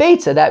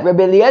beitza. That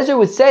Rabbi Eliezer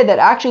would say that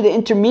actually the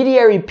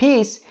intermediary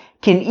piece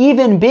can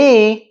even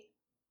be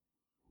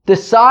the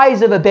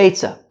size of a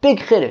beitza. Big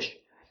chiddush.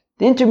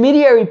 The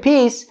intermediary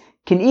piece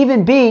can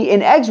even be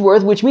an egg's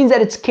worth, which means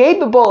that it's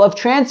capable of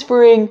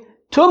transferring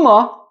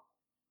tumah,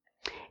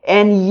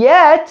 and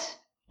yet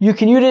you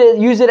can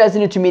use it as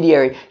an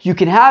intermediary. You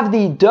can have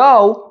the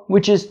dough,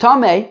 which is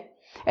tameh,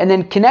 and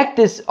then connect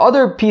this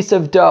other piece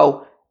of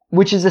dough,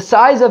 which is the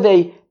size of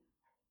a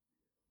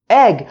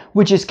egg,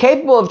 which is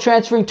capable of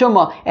transferring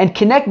tumah, and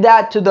connect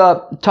that to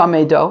the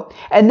tameh dough,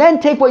 and then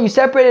take what you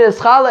separated as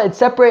challah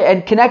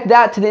and connect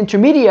that to the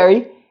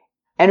intermediary,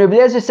 and Rabbi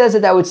Eliezer says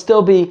that would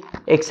still be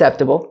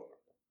acceptable.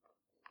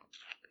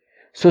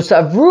 So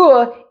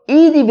savrua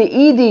idi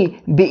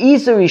ve'idi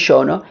be'isa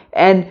rishona,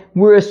 and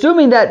we're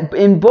assuming that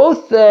in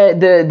both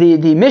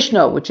the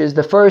Mishnah, which is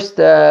the first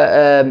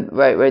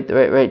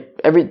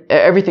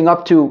everything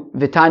up to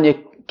Vitanya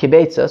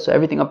Kibetza, so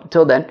everything up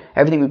until then,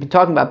 everything we've been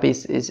talking about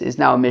is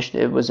now a Mishnah.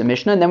 It was a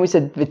Mishnah, and then we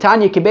said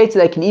Vitanya Kibetza,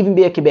 that can even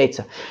be a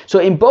Kibetza. So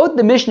in both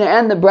the Mishnah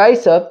and the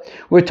Brisa,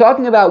 we're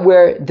talking about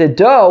where the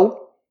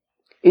dough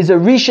is a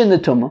rishon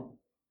l'tumah,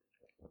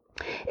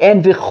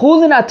 and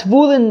v'chulin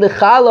atvulin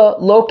l'chala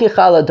lo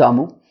kechala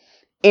damu,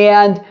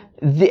 and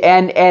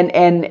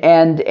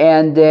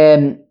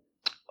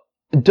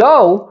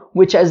dough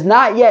which has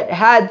not yet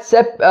had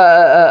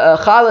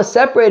chala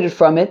separated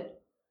from it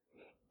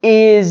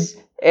is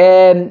lo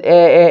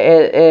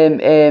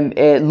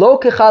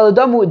kechala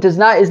damu.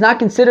 Is not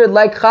considered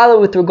like chala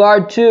with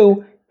regard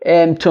to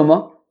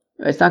tumah.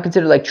 It's not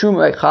considered like truma.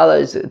 Right? Chala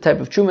is a type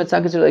of truma. It's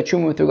not considered like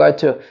truma with regard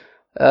to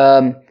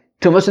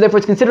tumah. So therefore,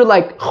 it's considered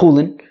like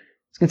chulin.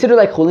 It's considered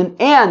like chulin.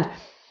 And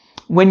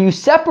when you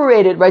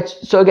separate it, right?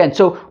 So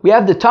we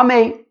have the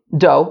tameh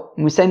dough,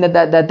 and we're saying that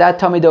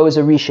tameh dough is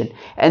a rishon.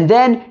 And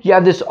then you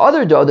have this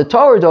other dough, the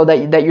tahor dough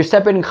that you're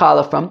separating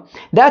challah from.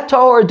 That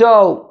tahor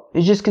dough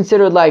is just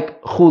considered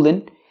like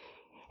chulin.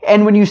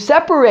 And when you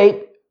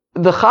separate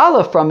the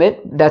challah from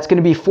it, that's going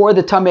to be for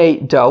the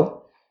tameh dough.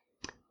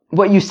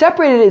 What you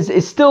separated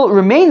is still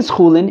remains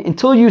chulin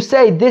until you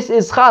say this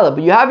is challah,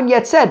 but you haven't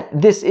yet said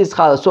this is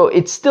challah. So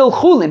it's still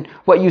chulin,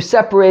 what you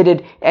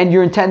separated and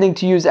you're intending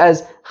to use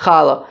as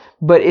challah,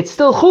 but it's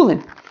still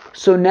chulin.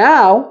 So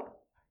now,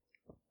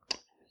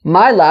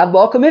 my lab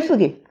welcome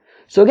iflagi.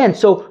 So again,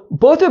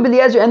 both Rabbi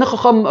Eliezer and the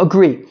Chacham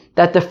agree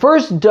that the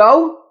first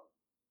dough,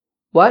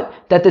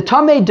 that the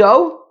tameh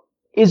dough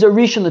is a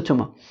rishon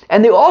l'tumah,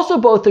 and they also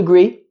both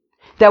agree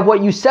that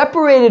what you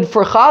separated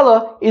for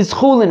challah is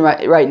chulin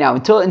right now.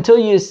 Until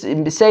you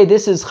say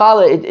this is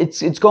challah,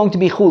 it's going to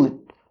be chulin.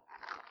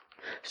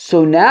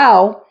 So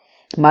now,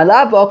 my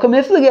lab welcome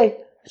iflage.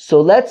 So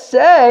let's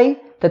say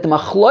that the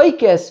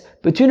machloikes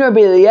between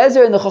Rabbi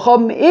Eliezer and the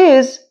Chacham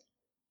is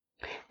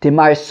the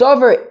mar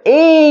sover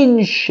ein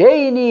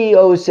sheni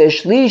ose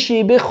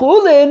shlishi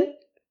bechulin.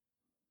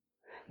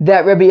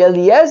 That Rabbi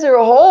Eliezer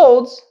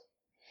holds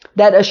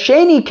that a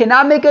sheni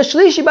cannot make a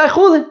shlishi by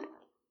chulin.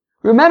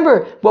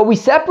 Remember, what we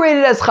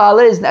separated as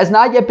challah has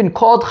not yet been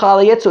called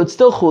challah yet, so it's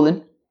still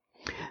chulin.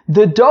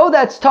 The dough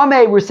that's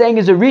tameh, we're saying,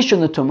 is a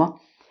rishon l'tumah.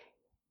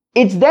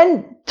 it's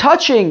then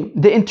touching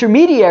the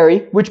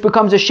intermediary, which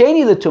becomes a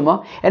sheni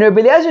l'tumah, and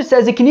Rabbi Eliezer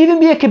says it can even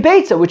be a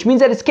kibetza, which means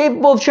that it's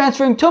capable of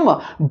transferring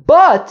tumah.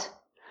 But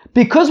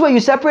because what you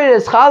separated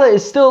as challah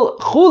is still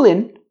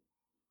chulin,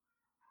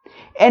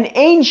 and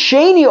ein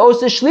sheni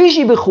osa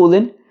shlishi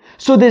b'chulin,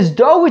 so this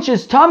dough which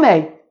is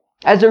tameh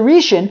as a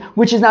rishon,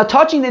 which is now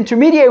touching the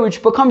intermediary,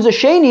 which becomes a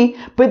sheni,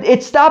 but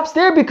it stops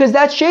there because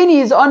that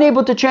sheni is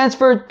unable to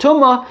transfer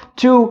tumah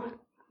to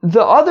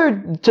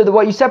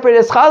what you separate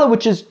as challah,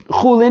 which is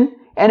chulin,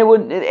 and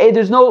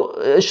there's no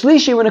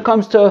shlishi when it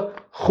comes to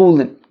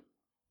chulin.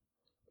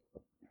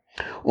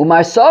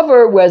 Umar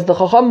savar, whereas the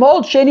chacham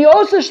holds sheni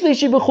also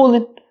shlishi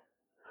b'chulin,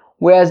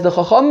 whereas the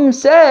chacham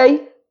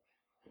say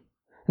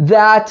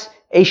that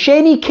a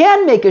sheni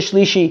can make a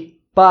shlishi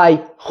by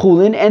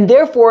chulin, and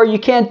therefore you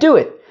can't do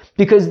it.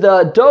 Because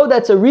the dough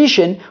that's a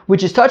rishon,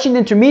 which is touching the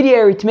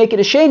intermediary to make it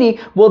a sheni,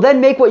 will then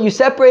make what you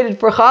separated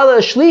for challah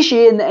a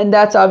shlishi, and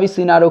that's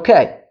obviously not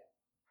okay.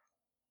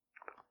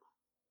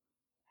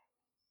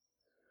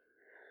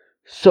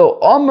 So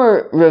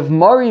Omer Rav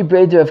Mari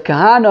Breder of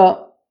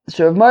Kahana,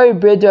 so Rav Mari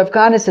Breder of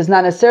Kahana says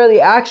not necessarily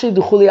actually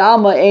duchuli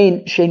alma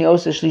ein sheni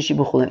osa shlishi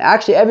b'chulin.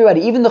 Actually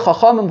everybody, even the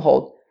chachamim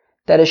hold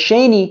that a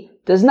sheni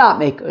does not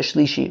make a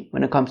shlishi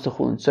when it comes to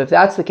chulin. So if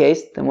that's the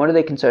case, then what are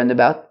they concerned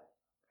about?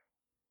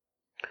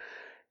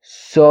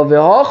 So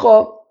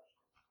v'hocha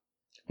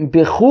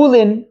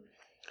b'chulin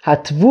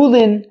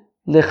hatvulin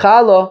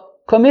lechala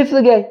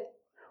kamiflege.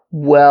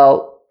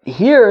 Well,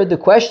 here the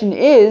question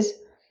is,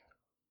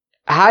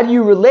 how do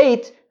you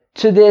relate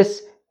to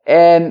this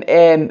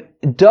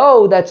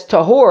dough that's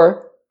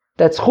tahor,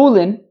 that's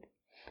chulin,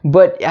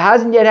 but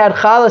hasn't yet had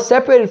challah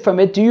separated from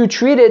it? Do you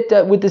treat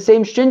it with the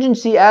same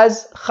stringency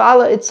as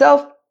challah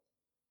itself?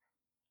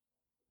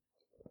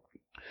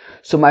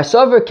 So my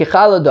sover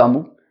kichala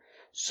damu.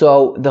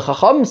 So the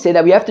chachamim say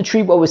that we have to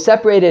treat what was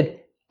separated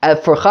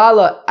for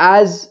challah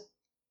as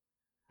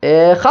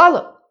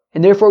challah,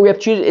 and therefore we have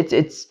to treat it,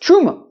 it's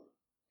truma,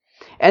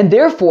 and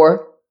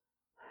therefore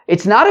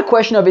it's not a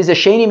question of is a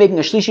sheni making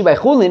a shlishi by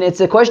chulin.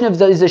 It's a question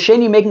of is a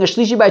sheni making a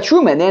shlishi by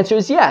truma, and the answer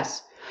is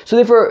yes. So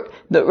therefore,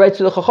 so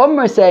the chachamim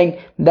are saying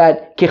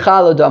that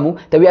kichala damu,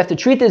 that we have to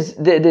treat this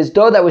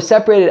dough that was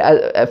separated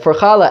for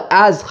challah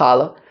as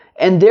challah,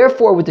 and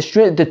therefore with the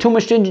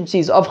tumah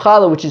stringencies of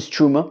challah, which is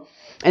truma.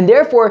 And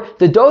therefore,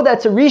 the dough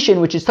that's a rishon,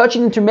 which is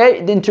touching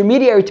the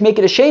intermediary to make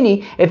it a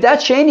sheni, if that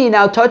sheni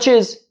now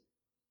touches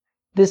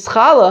this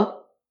challah,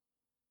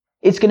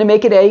 it's going to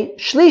make it a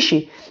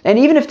shlishi. And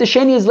even if the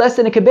sheni is less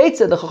than a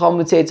kibetza, the chacham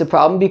would say it's a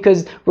problem,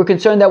 because we're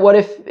concerned that what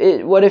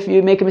if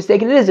you make a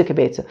mistake and it is a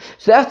kibetza.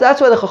 So that's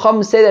why the chacham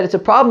would say that it's a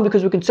problem,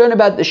 because we're concerned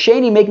about the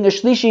sheni making a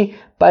shlishi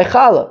by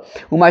challah.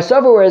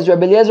 Whereas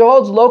Rabbi Eliezer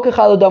holds lo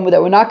kechallah damu,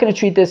 that we're not going to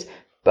treat this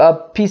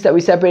piece that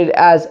we separated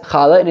as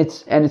challah, and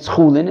it's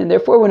chulin, and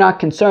therefore we're not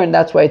concerned.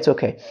 That's why it's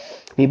okay.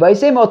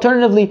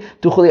 Alternatively,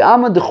 or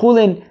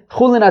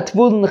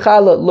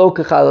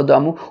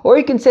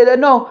you can say that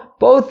no,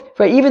 both,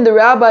 right? Even the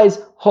rabbis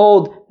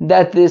hold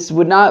that we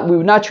would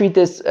not treat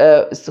this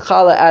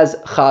challah as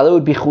challah, it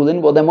would be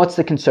chulin. Well, then what's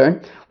the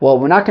concern? Well,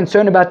 we're not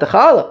concerned about the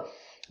challah.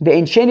 The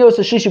ein sheni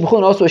also shlishi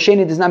b'chulin, also a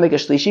sheni does not make a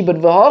shlishi, but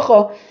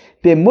v'hacha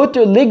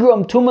b'muter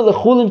ligrom tuma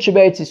lechulin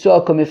sheberetz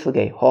Yisrael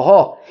kamiflagei.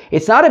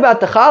 It's not about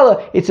the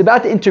challah, it's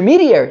about the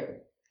intermediary.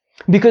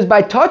 Because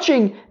by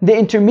touching the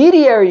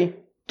intermediary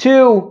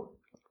to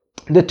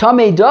the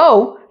tamei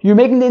dough, you're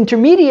making the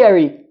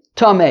intermediary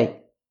tamei.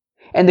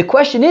 And the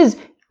question is,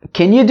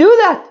 can you do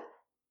that?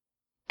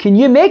 Can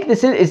you make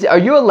this? Are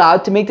you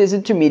allowed to make this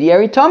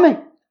intermediary tamei?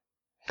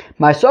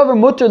 Ma'asaver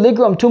muter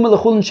ligrom tuma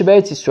lechulin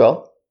sheberetz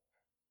Yisrael.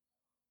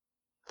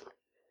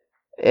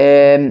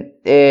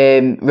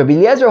 Rabbi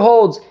Eliezer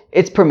holds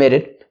it's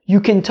permitted. You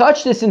can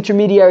touch this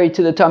intermediary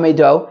to the tamei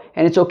dough,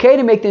 and it's okay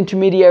to make the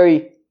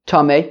intermediary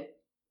tamei.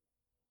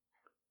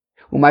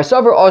 Whereas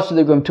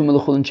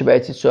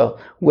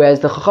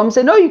the chacham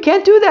said, no, you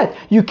can't do that.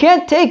 You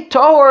can't take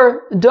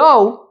tahor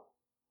dough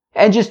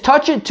and just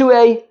touch it to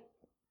a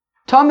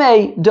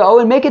tamei dough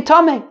and make it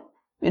tamei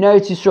in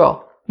Eretz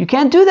Yisrael. You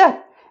can't do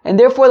that, and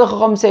therefore the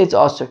chacham say it's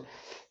aser.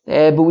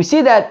 But we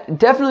see that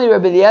definitely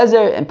Rabbi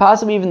Eliezer and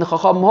possibly even the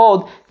chacham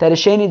hold that a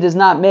sheni does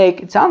not make.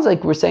 It sounds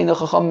like we're saying the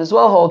chacham as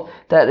well hold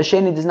that a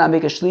sheni does not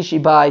make a shlishi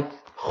by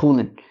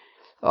chulin.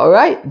 All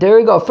right, there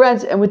we go,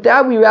 friends. And with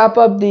that, we wrap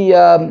up the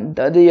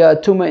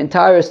Tumah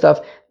entire stuff.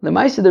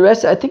 The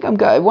rest, I think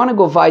I want to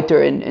go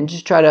weiter and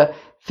just try to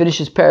finish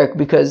this parak,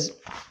 because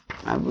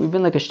we've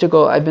been like a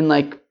shtickle. I've been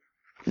like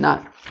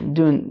not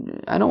doing.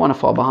 I don't want to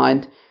fall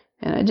behind,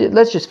 and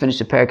let's just finish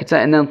the parak.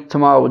 And then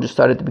tomorrow we'll just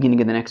start at the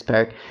beginning of the next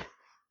parak.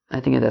 I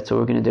think that's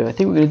what we're going to do. I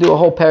think we're going to do a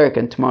whole parak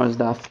in tomorrow's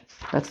daf.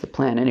 That's the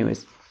plan,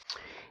 anyways.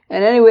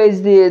 And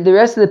anyways, the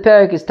rest of the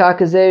parak is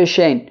takazeh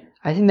shein.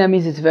 I think that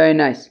means it's very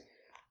nice.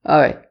 All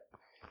right.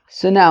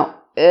 So now,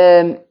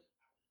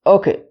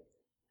 okay.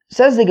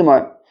 Says the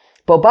Gemara.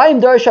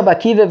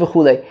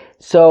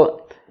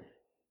 So,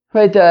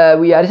 right,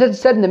 we had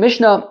said in the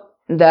Mishnah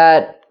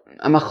that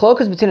a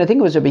machlokas between, I think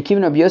it was Rabbi Akiva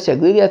and Rabbi Yossi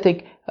Aglili, I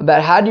think,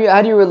 about how do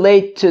you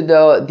relate to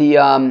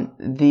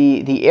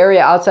the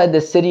area outside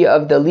the city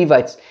of the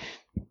Levites.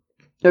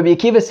 Rabbi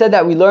Akiva said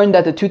that we learned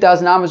that the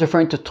 2,000 Am was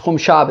referring to Tchum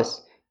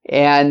Shabbos,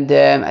 and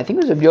I think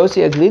it was Rabbi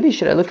Yossi Aglili.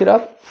 Should I look it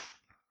up?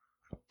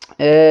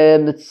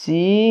 Let's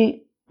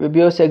see. Rabbi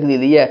Yossi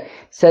Aglili,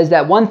 says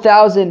that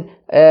 1,000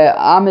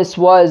 Amis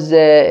was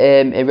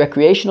a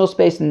recreational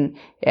space, and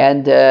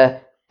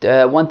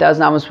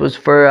 1,000 Amis was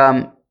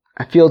for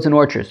fields and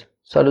orchards.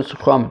 So now,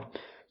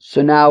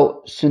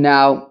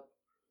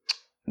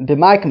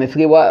 b'maykim, if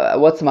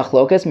what's the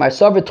machlokas?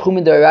 Marsaver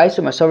tchumin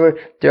d'oraisa, marsaver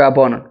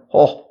d'rabonon.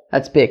 Oh,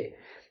 that's big.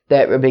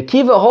 That Rabbi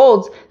Akiva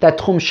holds that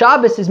Tchum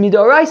Shabbos is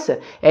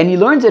midoraisa, and he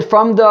learns it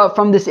from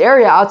this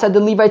area outside the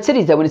Levite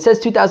cities. That when it says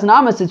 2,000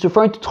 Amas, it's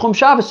referring to Tchum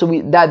Shabbos. So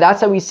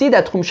that's how we see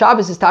that Tchum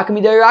Shabbos is taka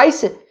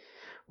midoraisa.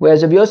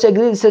 Whereas Rabbi Yossi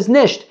Aglili says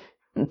nisht,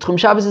 Tchum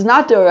Shabbos is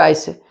not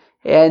doraisa,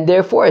 and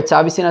therefore it's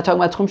obviously not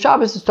talking about Tchum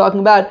Shabbos. It's talking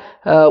about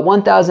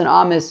 1,000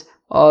 Amas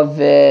of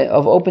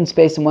open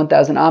space and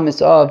 1,000 Amas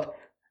of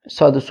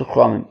Sotah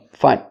Suchromim.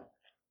 Fine.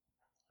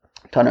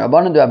 Tana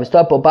Rabbanan Rabbi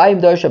Sotah Bayim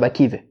Darsh Rabbi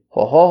Akiva.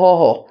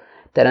 Ho.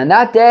 That on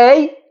that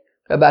day,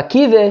 Rabbi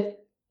Akiva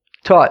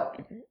taught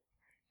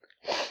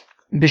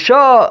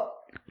B'shah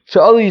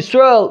Sha'al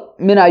Yisrael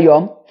Min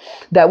Hayom,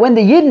 that when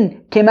the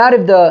Yidden came out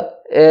of the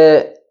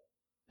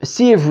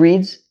sea of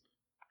reeds,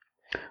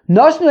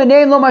 Nasnu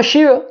Eneim Lo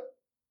Mashira,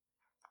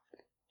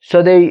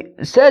 so they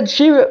said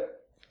Shira,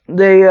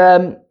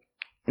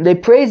 they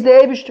praised the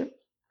Eibishter,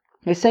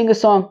 they sang a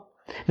song.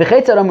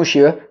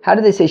 How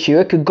did they say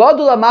Shira?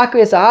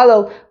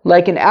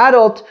 Like an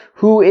adult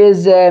who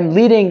is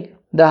leading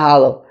the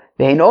Hallel.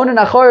 And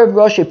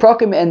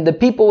the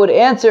people would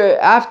answer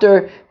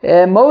after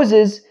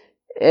Moses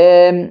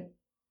the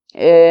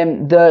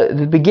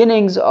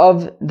beginning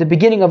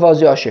of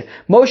Oz Yashir.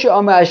 Moshe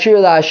Omer Ashir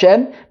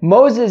LaHashem.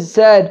 Moses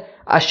said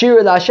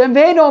Ashir LaHashem.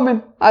 Ve'en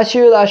Omrim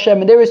Ashir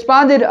LaHashem. And they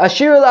responded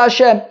Ashir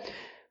LaHashem.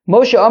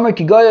 Moshe Omer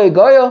Kigoyo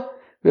Goyo.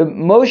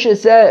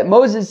 Moses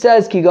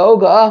says Kigoyo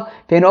Goa.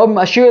 Ve'en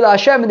Omrim Ashir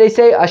LaHashem. And they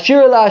say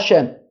Ashir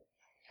LaHashem.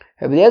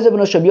 Rabbi Eliezer ben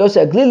Rabbi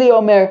Yossi Aglili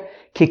Omer.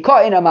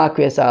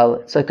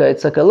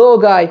 It's like a little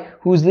guy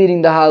who's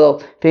leading the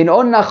Hallel.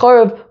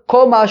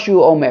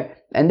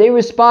 And they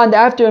respond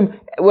after him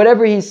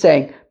whatever he's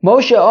saying.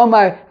 Moshe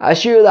Omar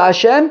Ashir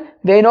LaHashem,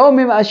 Vein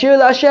Omrim Ashir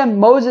LaHashem.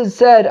 Moses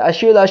said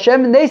Ashir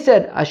LaHashem, and they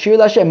said Ashir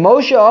LaHashem.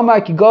 Moshe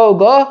Omar Kigo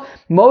Go.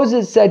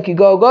 Moses said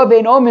Kigo Go.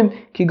 Vein Omrim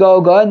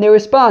Kigo Go, and they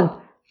respond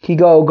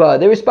Kigo Go.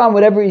 They respond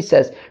whatever he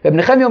says. Rabbi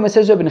Nechemia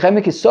says Rabbi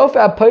Nechemia is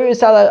sofer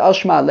apiris al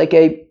shma, like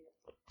a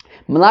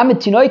Malamed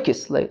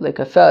Tinoikis, like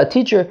a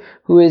teacher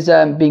who is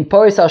being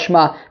Poris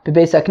Hashma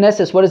Bebeis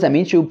HaKnesses. What does that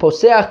mean?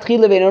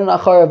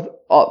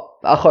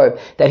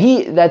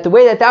 That the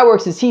way that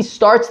works is he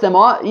starts them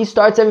off, he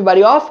starts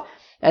everybody off,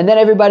 and then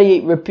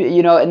everybody like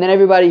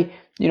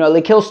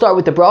he'll start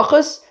with the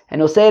brachas, and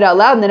he'll say it out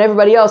loud, and then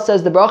everybody else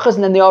says the brachas,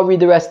 and then they all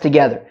read the rest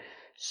together.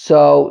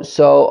 So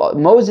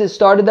Moses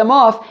started them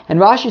off, and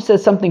Rashi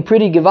says something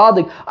pretty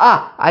givaldic.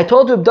 I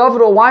told Reb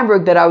David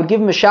Weinberg that I would give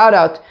him a shout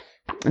out,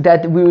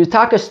 that we were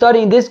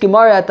studying this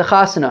Gemara at the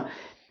Chasana.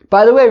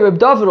 By the way, Reb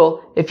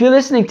Davidel, if you're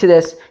listening to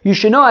this, you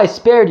should know I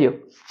spared you.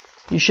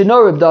 You should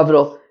know, Reb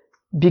Davidel,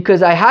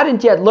 because I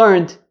hadn't yet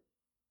learned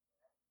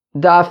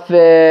Daf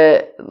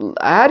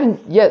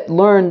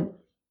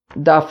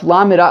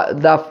Lamed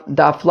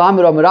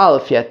Amud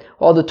Aleph yet,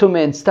 all the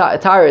Tumah and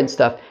Tara and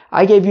stuff.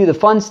 I gave you the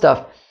fun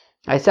stuff.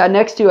 I sat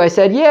next to you, I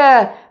said,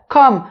 yeah,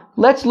 come,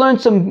 let's learn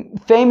some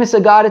famous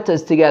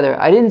Agaditas together.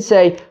 I didn't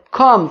say,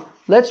 come,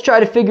 let's try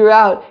to figure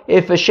out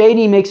if a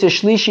sheni makes a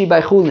shlishi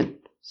by chulin.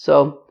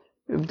 So,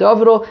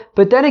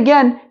 but then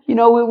again,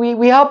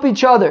 we help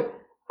each other.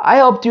 I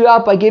helped you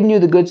out by giving you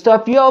the good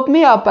stuff. You helped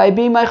me out by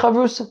being my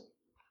chavrusa,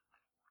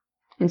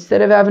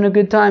 instead of having a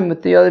good time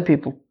with the other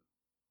people.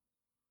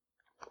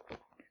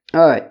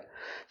 All right.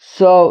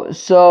 So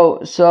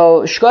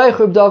Shkoyach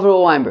Reb David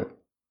Weinberg,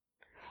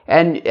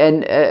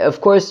 and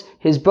of course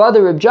his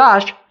brother Reb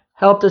Josh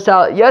helped us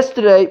out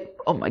yesterday.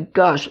 Oh my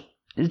gosh,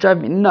 it's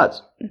driving me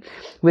nuts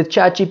with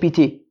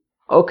ChatGPT.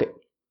 Okay,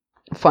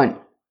 fine.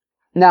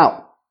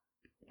 Now,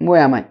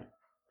 where am I?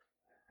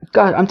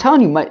 God, I'm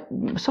telling you,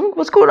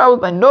 what's going on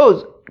with my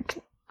nose?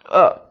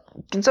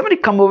 Can somebody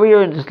come over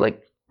here and just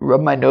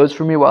rub my nose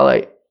for me while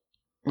I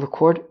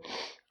record?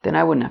 Then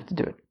I wouldn't have to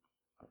do it.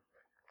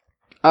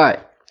 All right,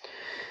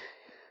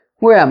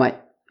 where am I?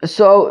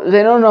 So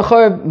they don't know.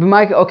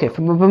 Okay,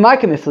 from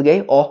b'mayka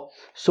miflagei.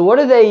 So what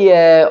are they?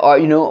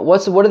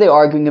 What are they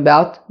arguing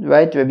about?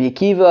 Right, Rabbi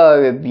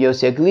Akiva, Rabbi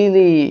Yossi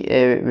Aglili,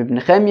 Rabbi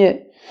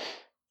Nechemia.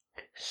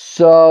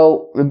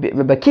 So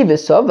Rabbi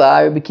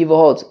Akiva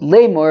holds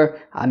leimor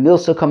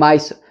amilso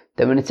kamaisa.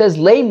 That when it says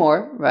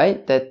leimor,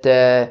 right, that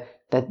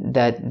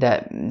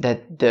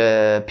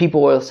the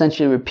people will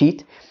essentially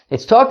repeat.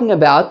 It's talking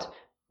about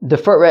the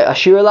first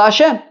Ashir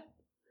LaHashem.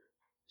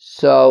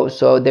 So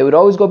they would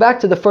always go back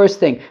to the first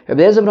thing.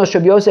 Rabbi Eliezer ben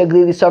Rabbi Yossi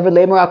Aglili suffered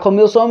leimor akol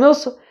milso.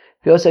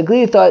 Yosef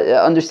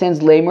Aglili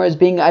understands Lamor as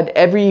being at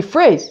every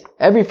phrase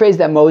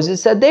that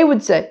Moses said they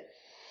would say.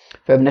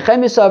 Reb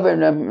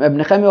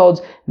Nechemia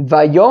holds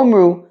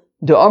Vayomru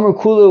the Amru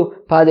Kulu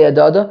Pade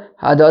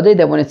Adade,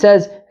 that when it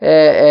says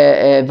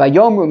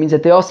Vayomru, means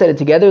that they all said it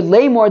together.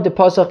 Lamor the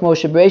Pasach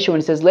Moshe Bereishis, when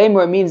it says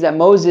Lamor, it means that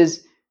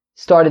Moses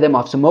started them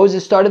off. So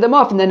Moses started them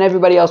off, and then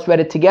everybody else read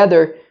it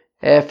together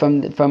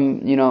from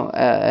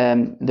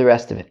the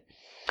rest of it.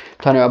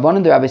 Tana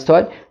Rabbanan, the rabbis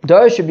taught,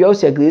 Darish Rabbi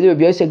Yossi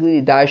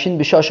Aglili Darshan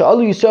B'Shasha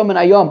Alu Yisrael Min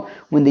Hayom,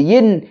 when the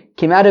Yidden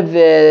came out of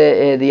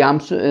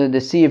the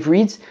Sea of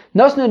Reeds,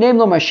 Nasnu Neim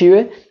Lo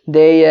Mashira,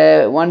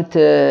 they wanted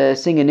to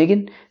sing a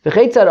niggin.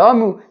 V'cheitzad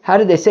Amru, how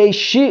did they say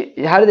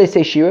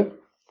Shira?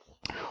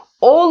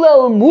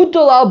 Olel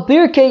Mutol Al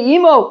Birkei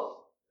Imo,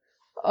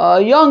 a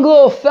young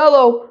little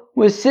fellow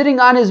was sitting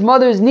on his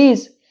mother's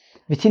knees.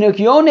 V'tinok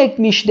Yonek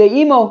Mishdei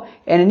Imo,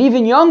 and an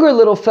even younger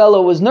little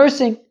fellow was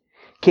nursing.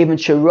 When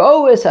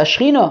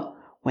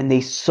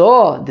they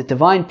saw the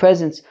divine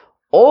presence,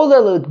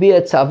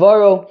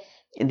 the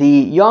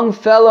young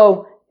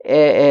fellow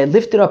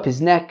lifted up his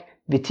neck,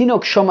 and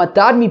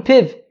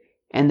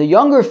the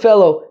younger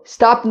fellow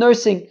stopped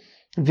nursing,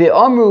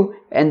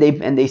 and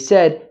they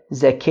said,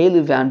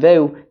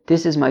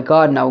 this is my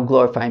God, and I will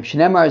glorify him.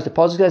 Shneimar, as the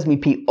Pasuk says,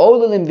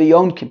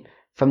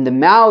 from the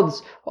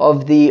mouths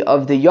of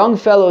the young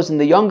fellows and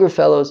the younger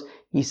fellows,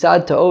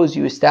 Yisad Ta'oz,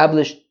 you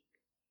established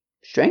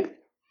strength.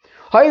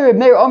 Reb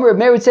Meir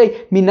would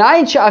say,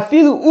 Minayin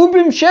she'afilu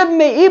ubrim sheb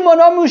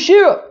me'imon amru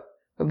shira.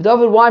 Rabbi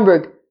David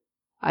Weinberg,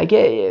 I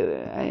get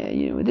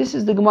this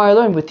is the Gemara I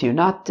learned with you,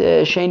 not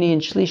Sheni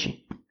and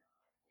Shlishi.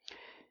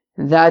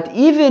 That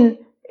even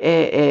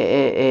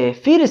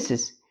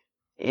fetuses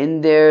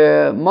in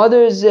their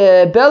mother's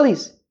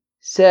bellies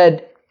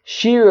said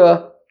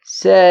Shira,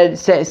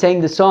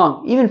 sang the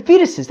song. Even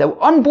fetuses, that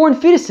were unborn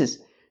fetuses,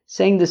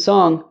 sang the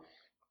song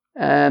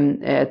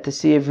at the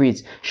Sea of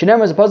Reeds.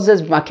 Shneimar, as the Apostle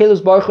says,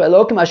 Makelus Baruch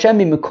Elokim Hashem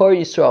Mikor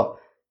Yisrael.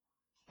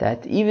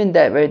 That even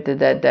that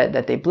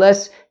they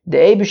bless the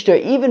Eibishter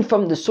even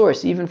from the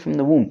source, even from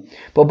the womb.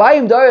 But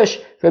Bayim Darash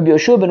Rabbi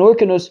Yoshua ben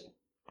Urkanus,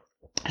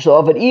 so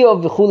Avad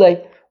Eov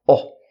v'chulei.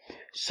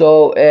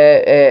 So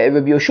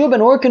Rabbi Yoshua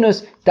ben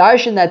Urkanus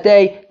darshan that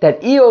day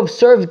that Eov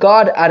served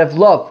God out of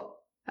love,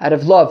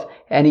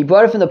 and he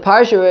brought it from the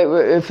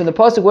parsha, from the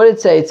pasuk. What did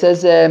it say? It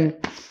says the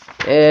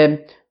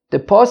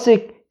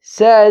pasuk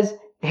says,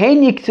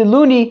 "Hein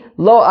yiktiluni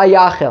lo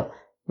ayachel,"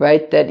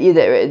 right? That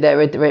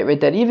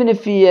even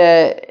if he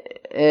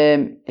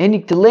hein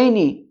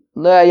yiktileni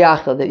lo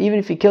ayachel, that even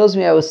if he kills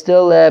me, I will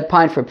still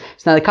pine for him.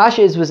 So now the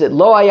kasha is, was it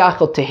lo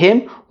ayachel to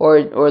him,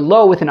 or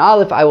lo with an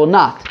aleph? I will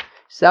not.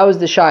 So that was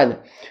the shaila.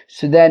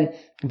 So then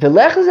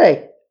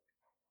v'lechzei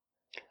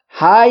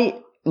hai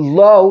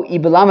lo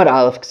ibelamad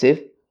aleph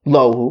ksiv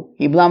lohu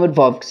ibelamad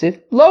vav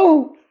ksiv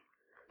lohu.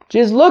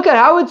 Just look at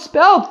how it's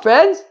spelled,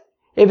 friends.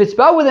 If it's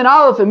spelled with an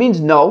aleph, it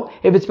means no.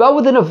 If it's spelled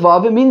with an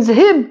vav, it means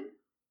him.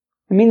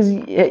 It means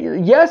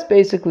yes,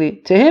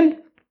 basically, to him.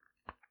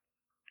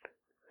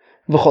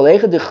 But one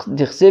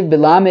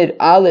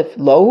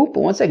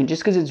second,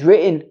 just because it's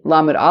written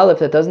lamed aleph,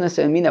 that doesn't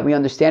necessarily mean that we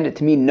understand it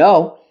to mean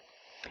no.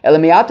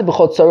 When the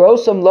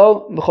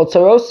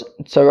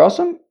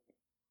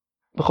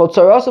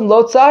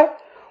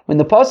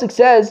pasuk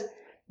says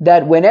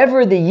that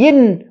whenever the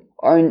Yidden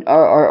are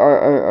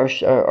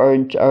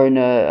in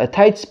a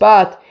tight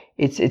spot,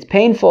 it's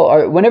painful,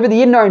 or whenever the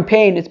Yidden are in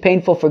pain, it's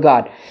painful for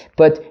God.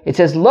 But it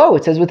says lo,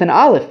 it says with an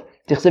aleph.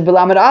 Tichsev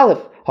b'lamed aleph.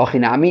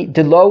 Hachinami,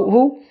 de lo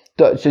hu.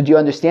 So do you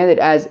understand it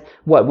as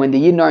what? When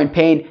the Yidden are in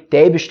pain, the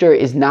Eibishter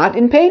is not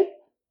in pain?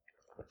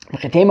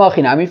 If you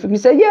can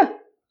say, yeah,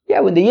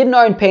 when the Yidden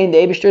are in pain, the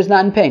Eibishter is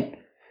not in pain.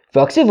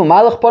 But it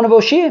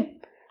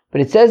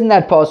says in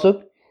that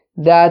pasuk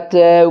that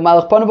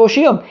umalach panav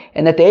oshiyam,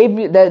 and that the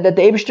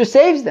Eibishter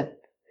saves them.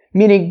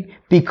 Meaning,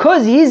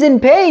 because he's in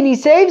pain, he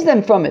saves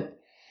them from it.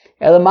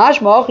 So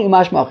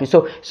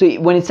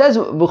when it says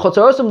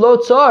v'chotzarosam lo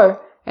tzar,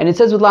 and it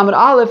says with lamed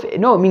aleph,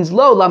 no, it means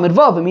lo, lamed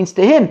vav. It means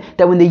to him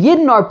that when the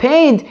Yidden are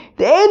pained,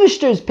 the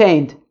Eibishter is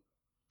pained,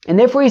 and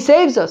therefore he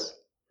saves us.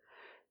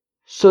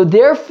 So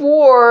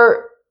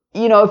therefore,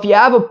 if you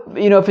have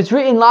if it's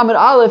written lamed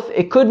aleph,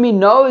 it could mean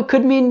no, it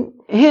could mean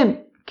him.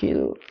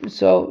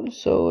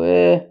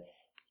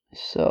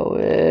 So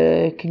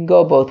it can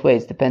go both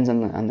ways. Depends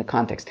on the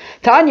context.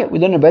 Tanya, we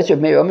learn in the Breshut of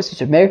Meir,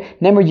 almost of Meir.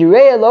 Nemer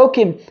Yirei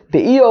Elokim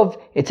be'Eov.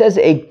 It says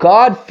a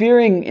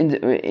God-fearing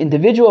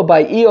individual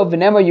by Eov.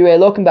 Nemer Yirei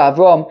Elokim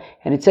ba'Avram,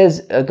 and it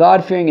says a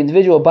God-fearing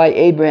individual by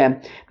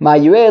Abraham. Ma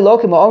Yirei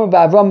Elokim ba'Omer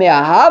ba'Avram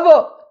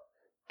me'ahava.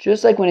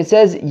 Just like when it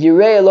says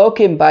Yirei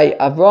Elokim by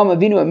Avram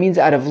Avinu, it means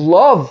out of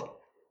love.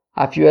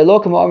 Af Yirei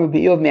Elokim ba'Omer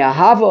be'Eov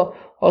me'ahava.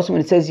 Also,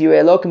 when it says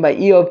Yirei Elokim by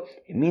Eov,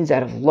 it means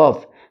out of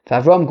love.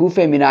 Avram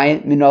Gufei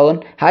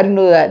Minolan. How do you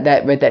know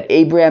that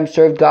Abraham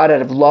served God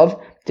out of love?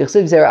 The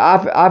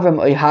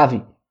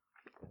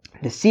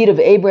seed of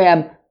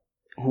Abraham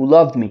who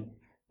loved me.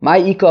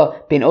 Meaning,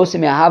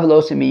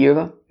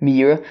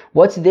 miyira.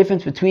 What's the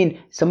difference between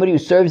somebody who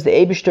serves the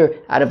Eibishter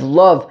out of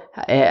love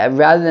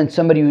rather than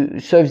somebody who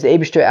serves the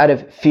Eibishter out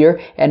of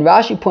fear? And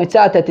Rashi points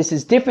out that this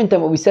is different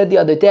than what we said the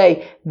other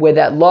day, where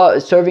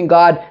that serving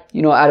God,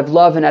 out of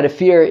love and out of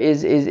fear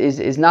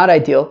is not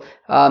ideal.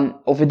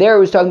 Over there, it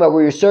was talking about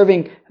where you're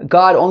serving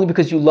God only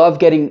because you love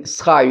getting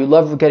schar, you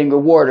love getting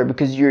reward, or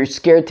because you're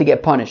scared to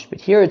get punished. But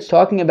here it's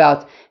talking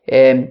about,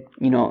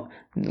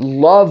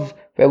 love.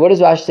 Right? What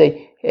does Rashi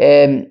say?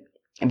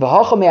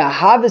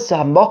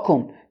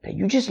 That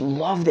you just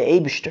love the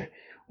Eibishter.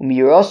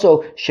 You're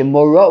also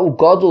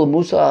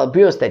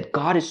that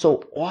God is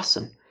so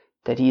awesome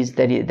that his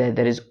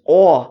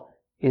awe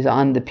is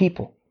on the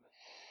people.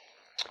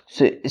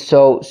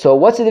 So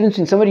what's the difference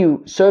between somebody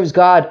who serves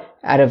God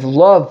out of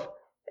love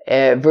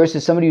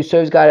versus somebody who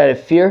serves God out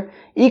of fear?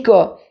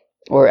 Ika,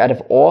 or out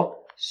of awe.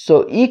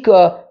 So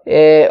Ika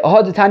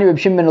Hadatani Reb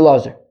Shimon ben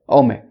Elazar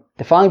Omer.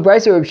 The following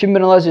brayso, Reb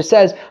Shimon ben Elazar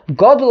says,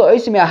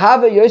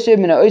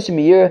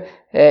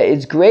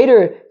 it's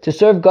greater to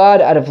serve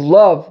God out of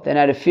love than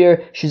out of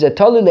fear.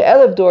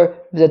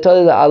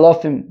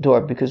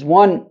 Because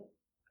one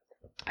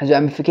has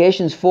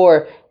ramifications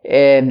for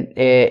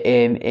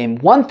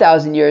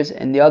 1,000 years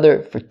and the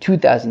other for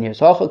 2,000 years.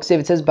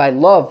 It says by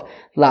love,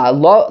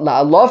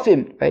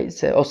 la'alofim, right? It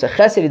says also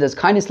chesed, he does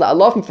kindness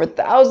la'alofim for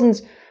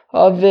thousands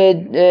of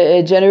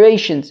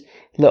generations.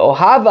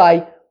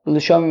 Le'ohavai for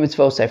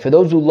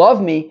those who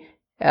love me,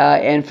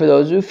 and for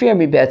those who fear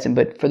me, betzim.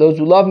 But for those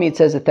who love me, it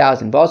says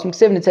 1,000.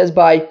 It says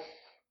by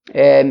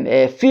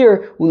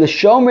fear,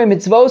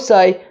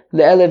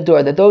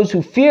 that those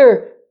who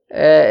fear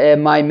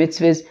my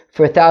mitzvahs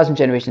for 1,000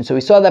 generations. So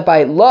we saw that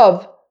by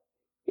love,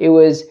 it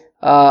was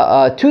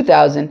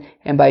 2,000,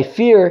 and by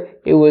fear,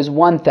 it was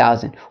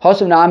 1,000.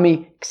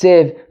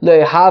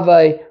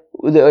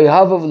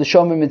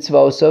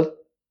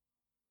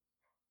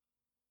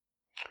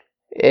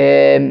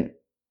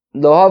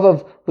 But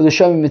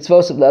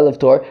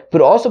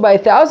also by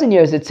 1,000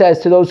 years it says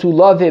to those who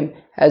love him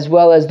as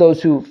well as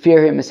those who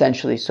fear him,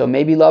 essentially. So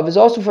maybe love is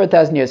also for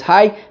 1,000 years.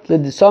 Yeah,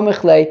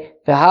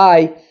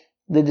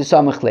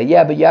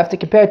 but you have to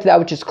compare it to that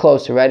which is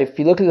closer, right? If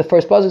you look at the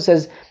first puzzle, it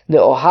says the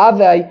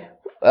ohavai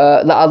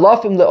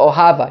la'alofim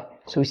le'ohavai.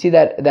 So we see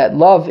that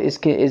love is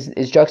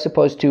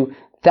juxtaposed to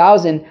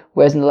 1,000,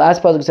 whereas in the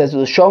last puzzle it says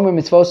l'shomer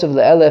mitzvosav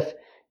le'elef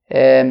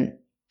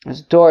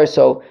door.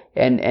 So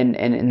and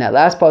in that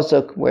last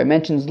pasuk where it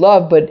mentions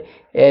love, but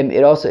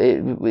it also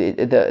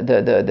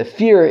the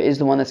fear is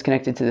the one that's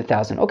connected to the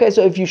 1,000. Okay,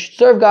 so if you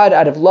serve God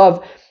out of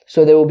love,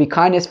 so there will be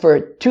kindness for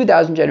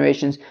 2,000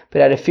 generations,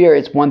 but out of fear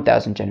it's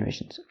 1,000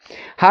 generations.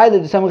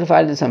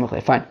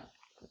 Fine.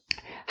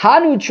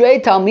 Hanu trei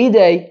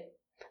talmidei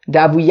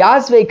davu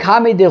yazve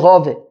kame de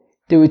Rove.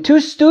 There were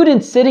two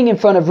students sitting in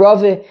front of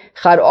Rove.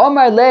 Chad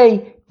omar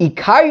lei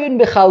ikaryun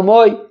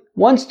bechalmoi.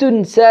 One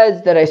student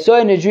says that I saw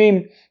in a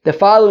dream the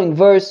following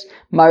verse,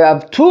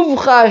 Marav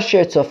tuvcha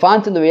asher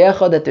tzofanta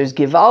l'riecha, that there's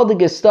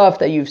givaldige stuff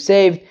that you've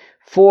saved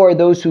for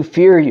those who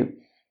fear you.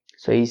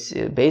 So he's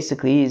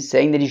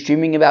saying that he's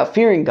dreaming about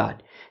fearing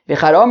God. The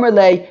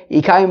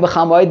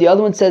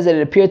other one says that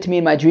it appeared to me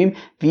in my dream,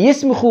 and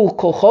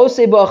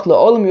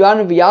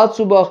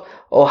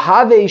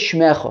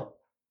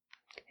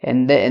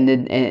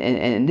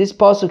this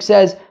pasuk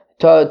says,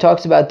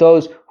 talks about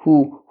those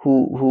who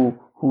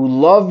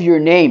love your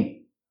name.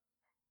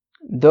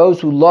 Those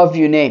who love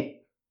your name.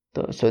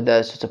 So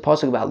it's a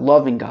pasuk about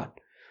loving God.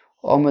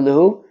 Omer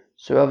lehu.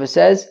 So Rava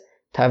says,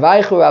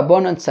 Tarvaychu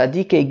rabbanon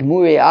tzadike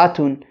gmurei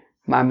atun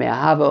mar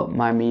me'ahava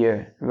mar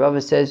me'ir.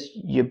 Rava says,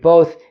 you're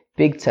both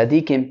big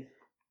tzadikim.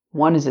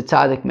 One is a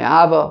tzadik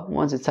me'ahava,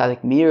 one's a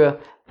tzadik me'ira,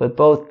 but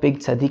both big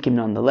tzadikim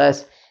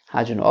nonetheless.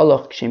 Hajun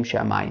oloch k'shem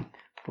shamayim.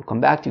 We'll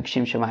come back to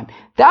k'shem shamayim.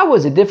 That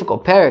was a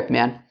difficult parak,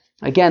 man.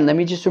 Again, let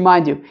me just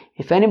remind you,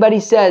 if anybody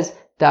says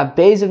that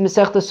Beis of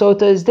Masechta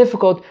Sotah is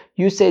difficult,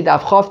 you say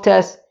Daf Chof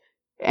Tes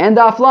and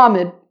Daf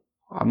Lamed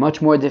are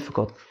much more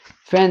difficult.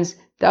 Friends,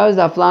 that was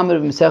Daf Lamed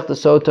of Masechta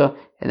Sotah,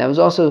 and that was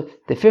also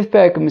the 5th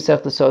parak of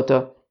Masechta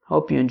Sotah.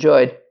 Hope you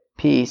enjoyed.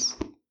 Peace.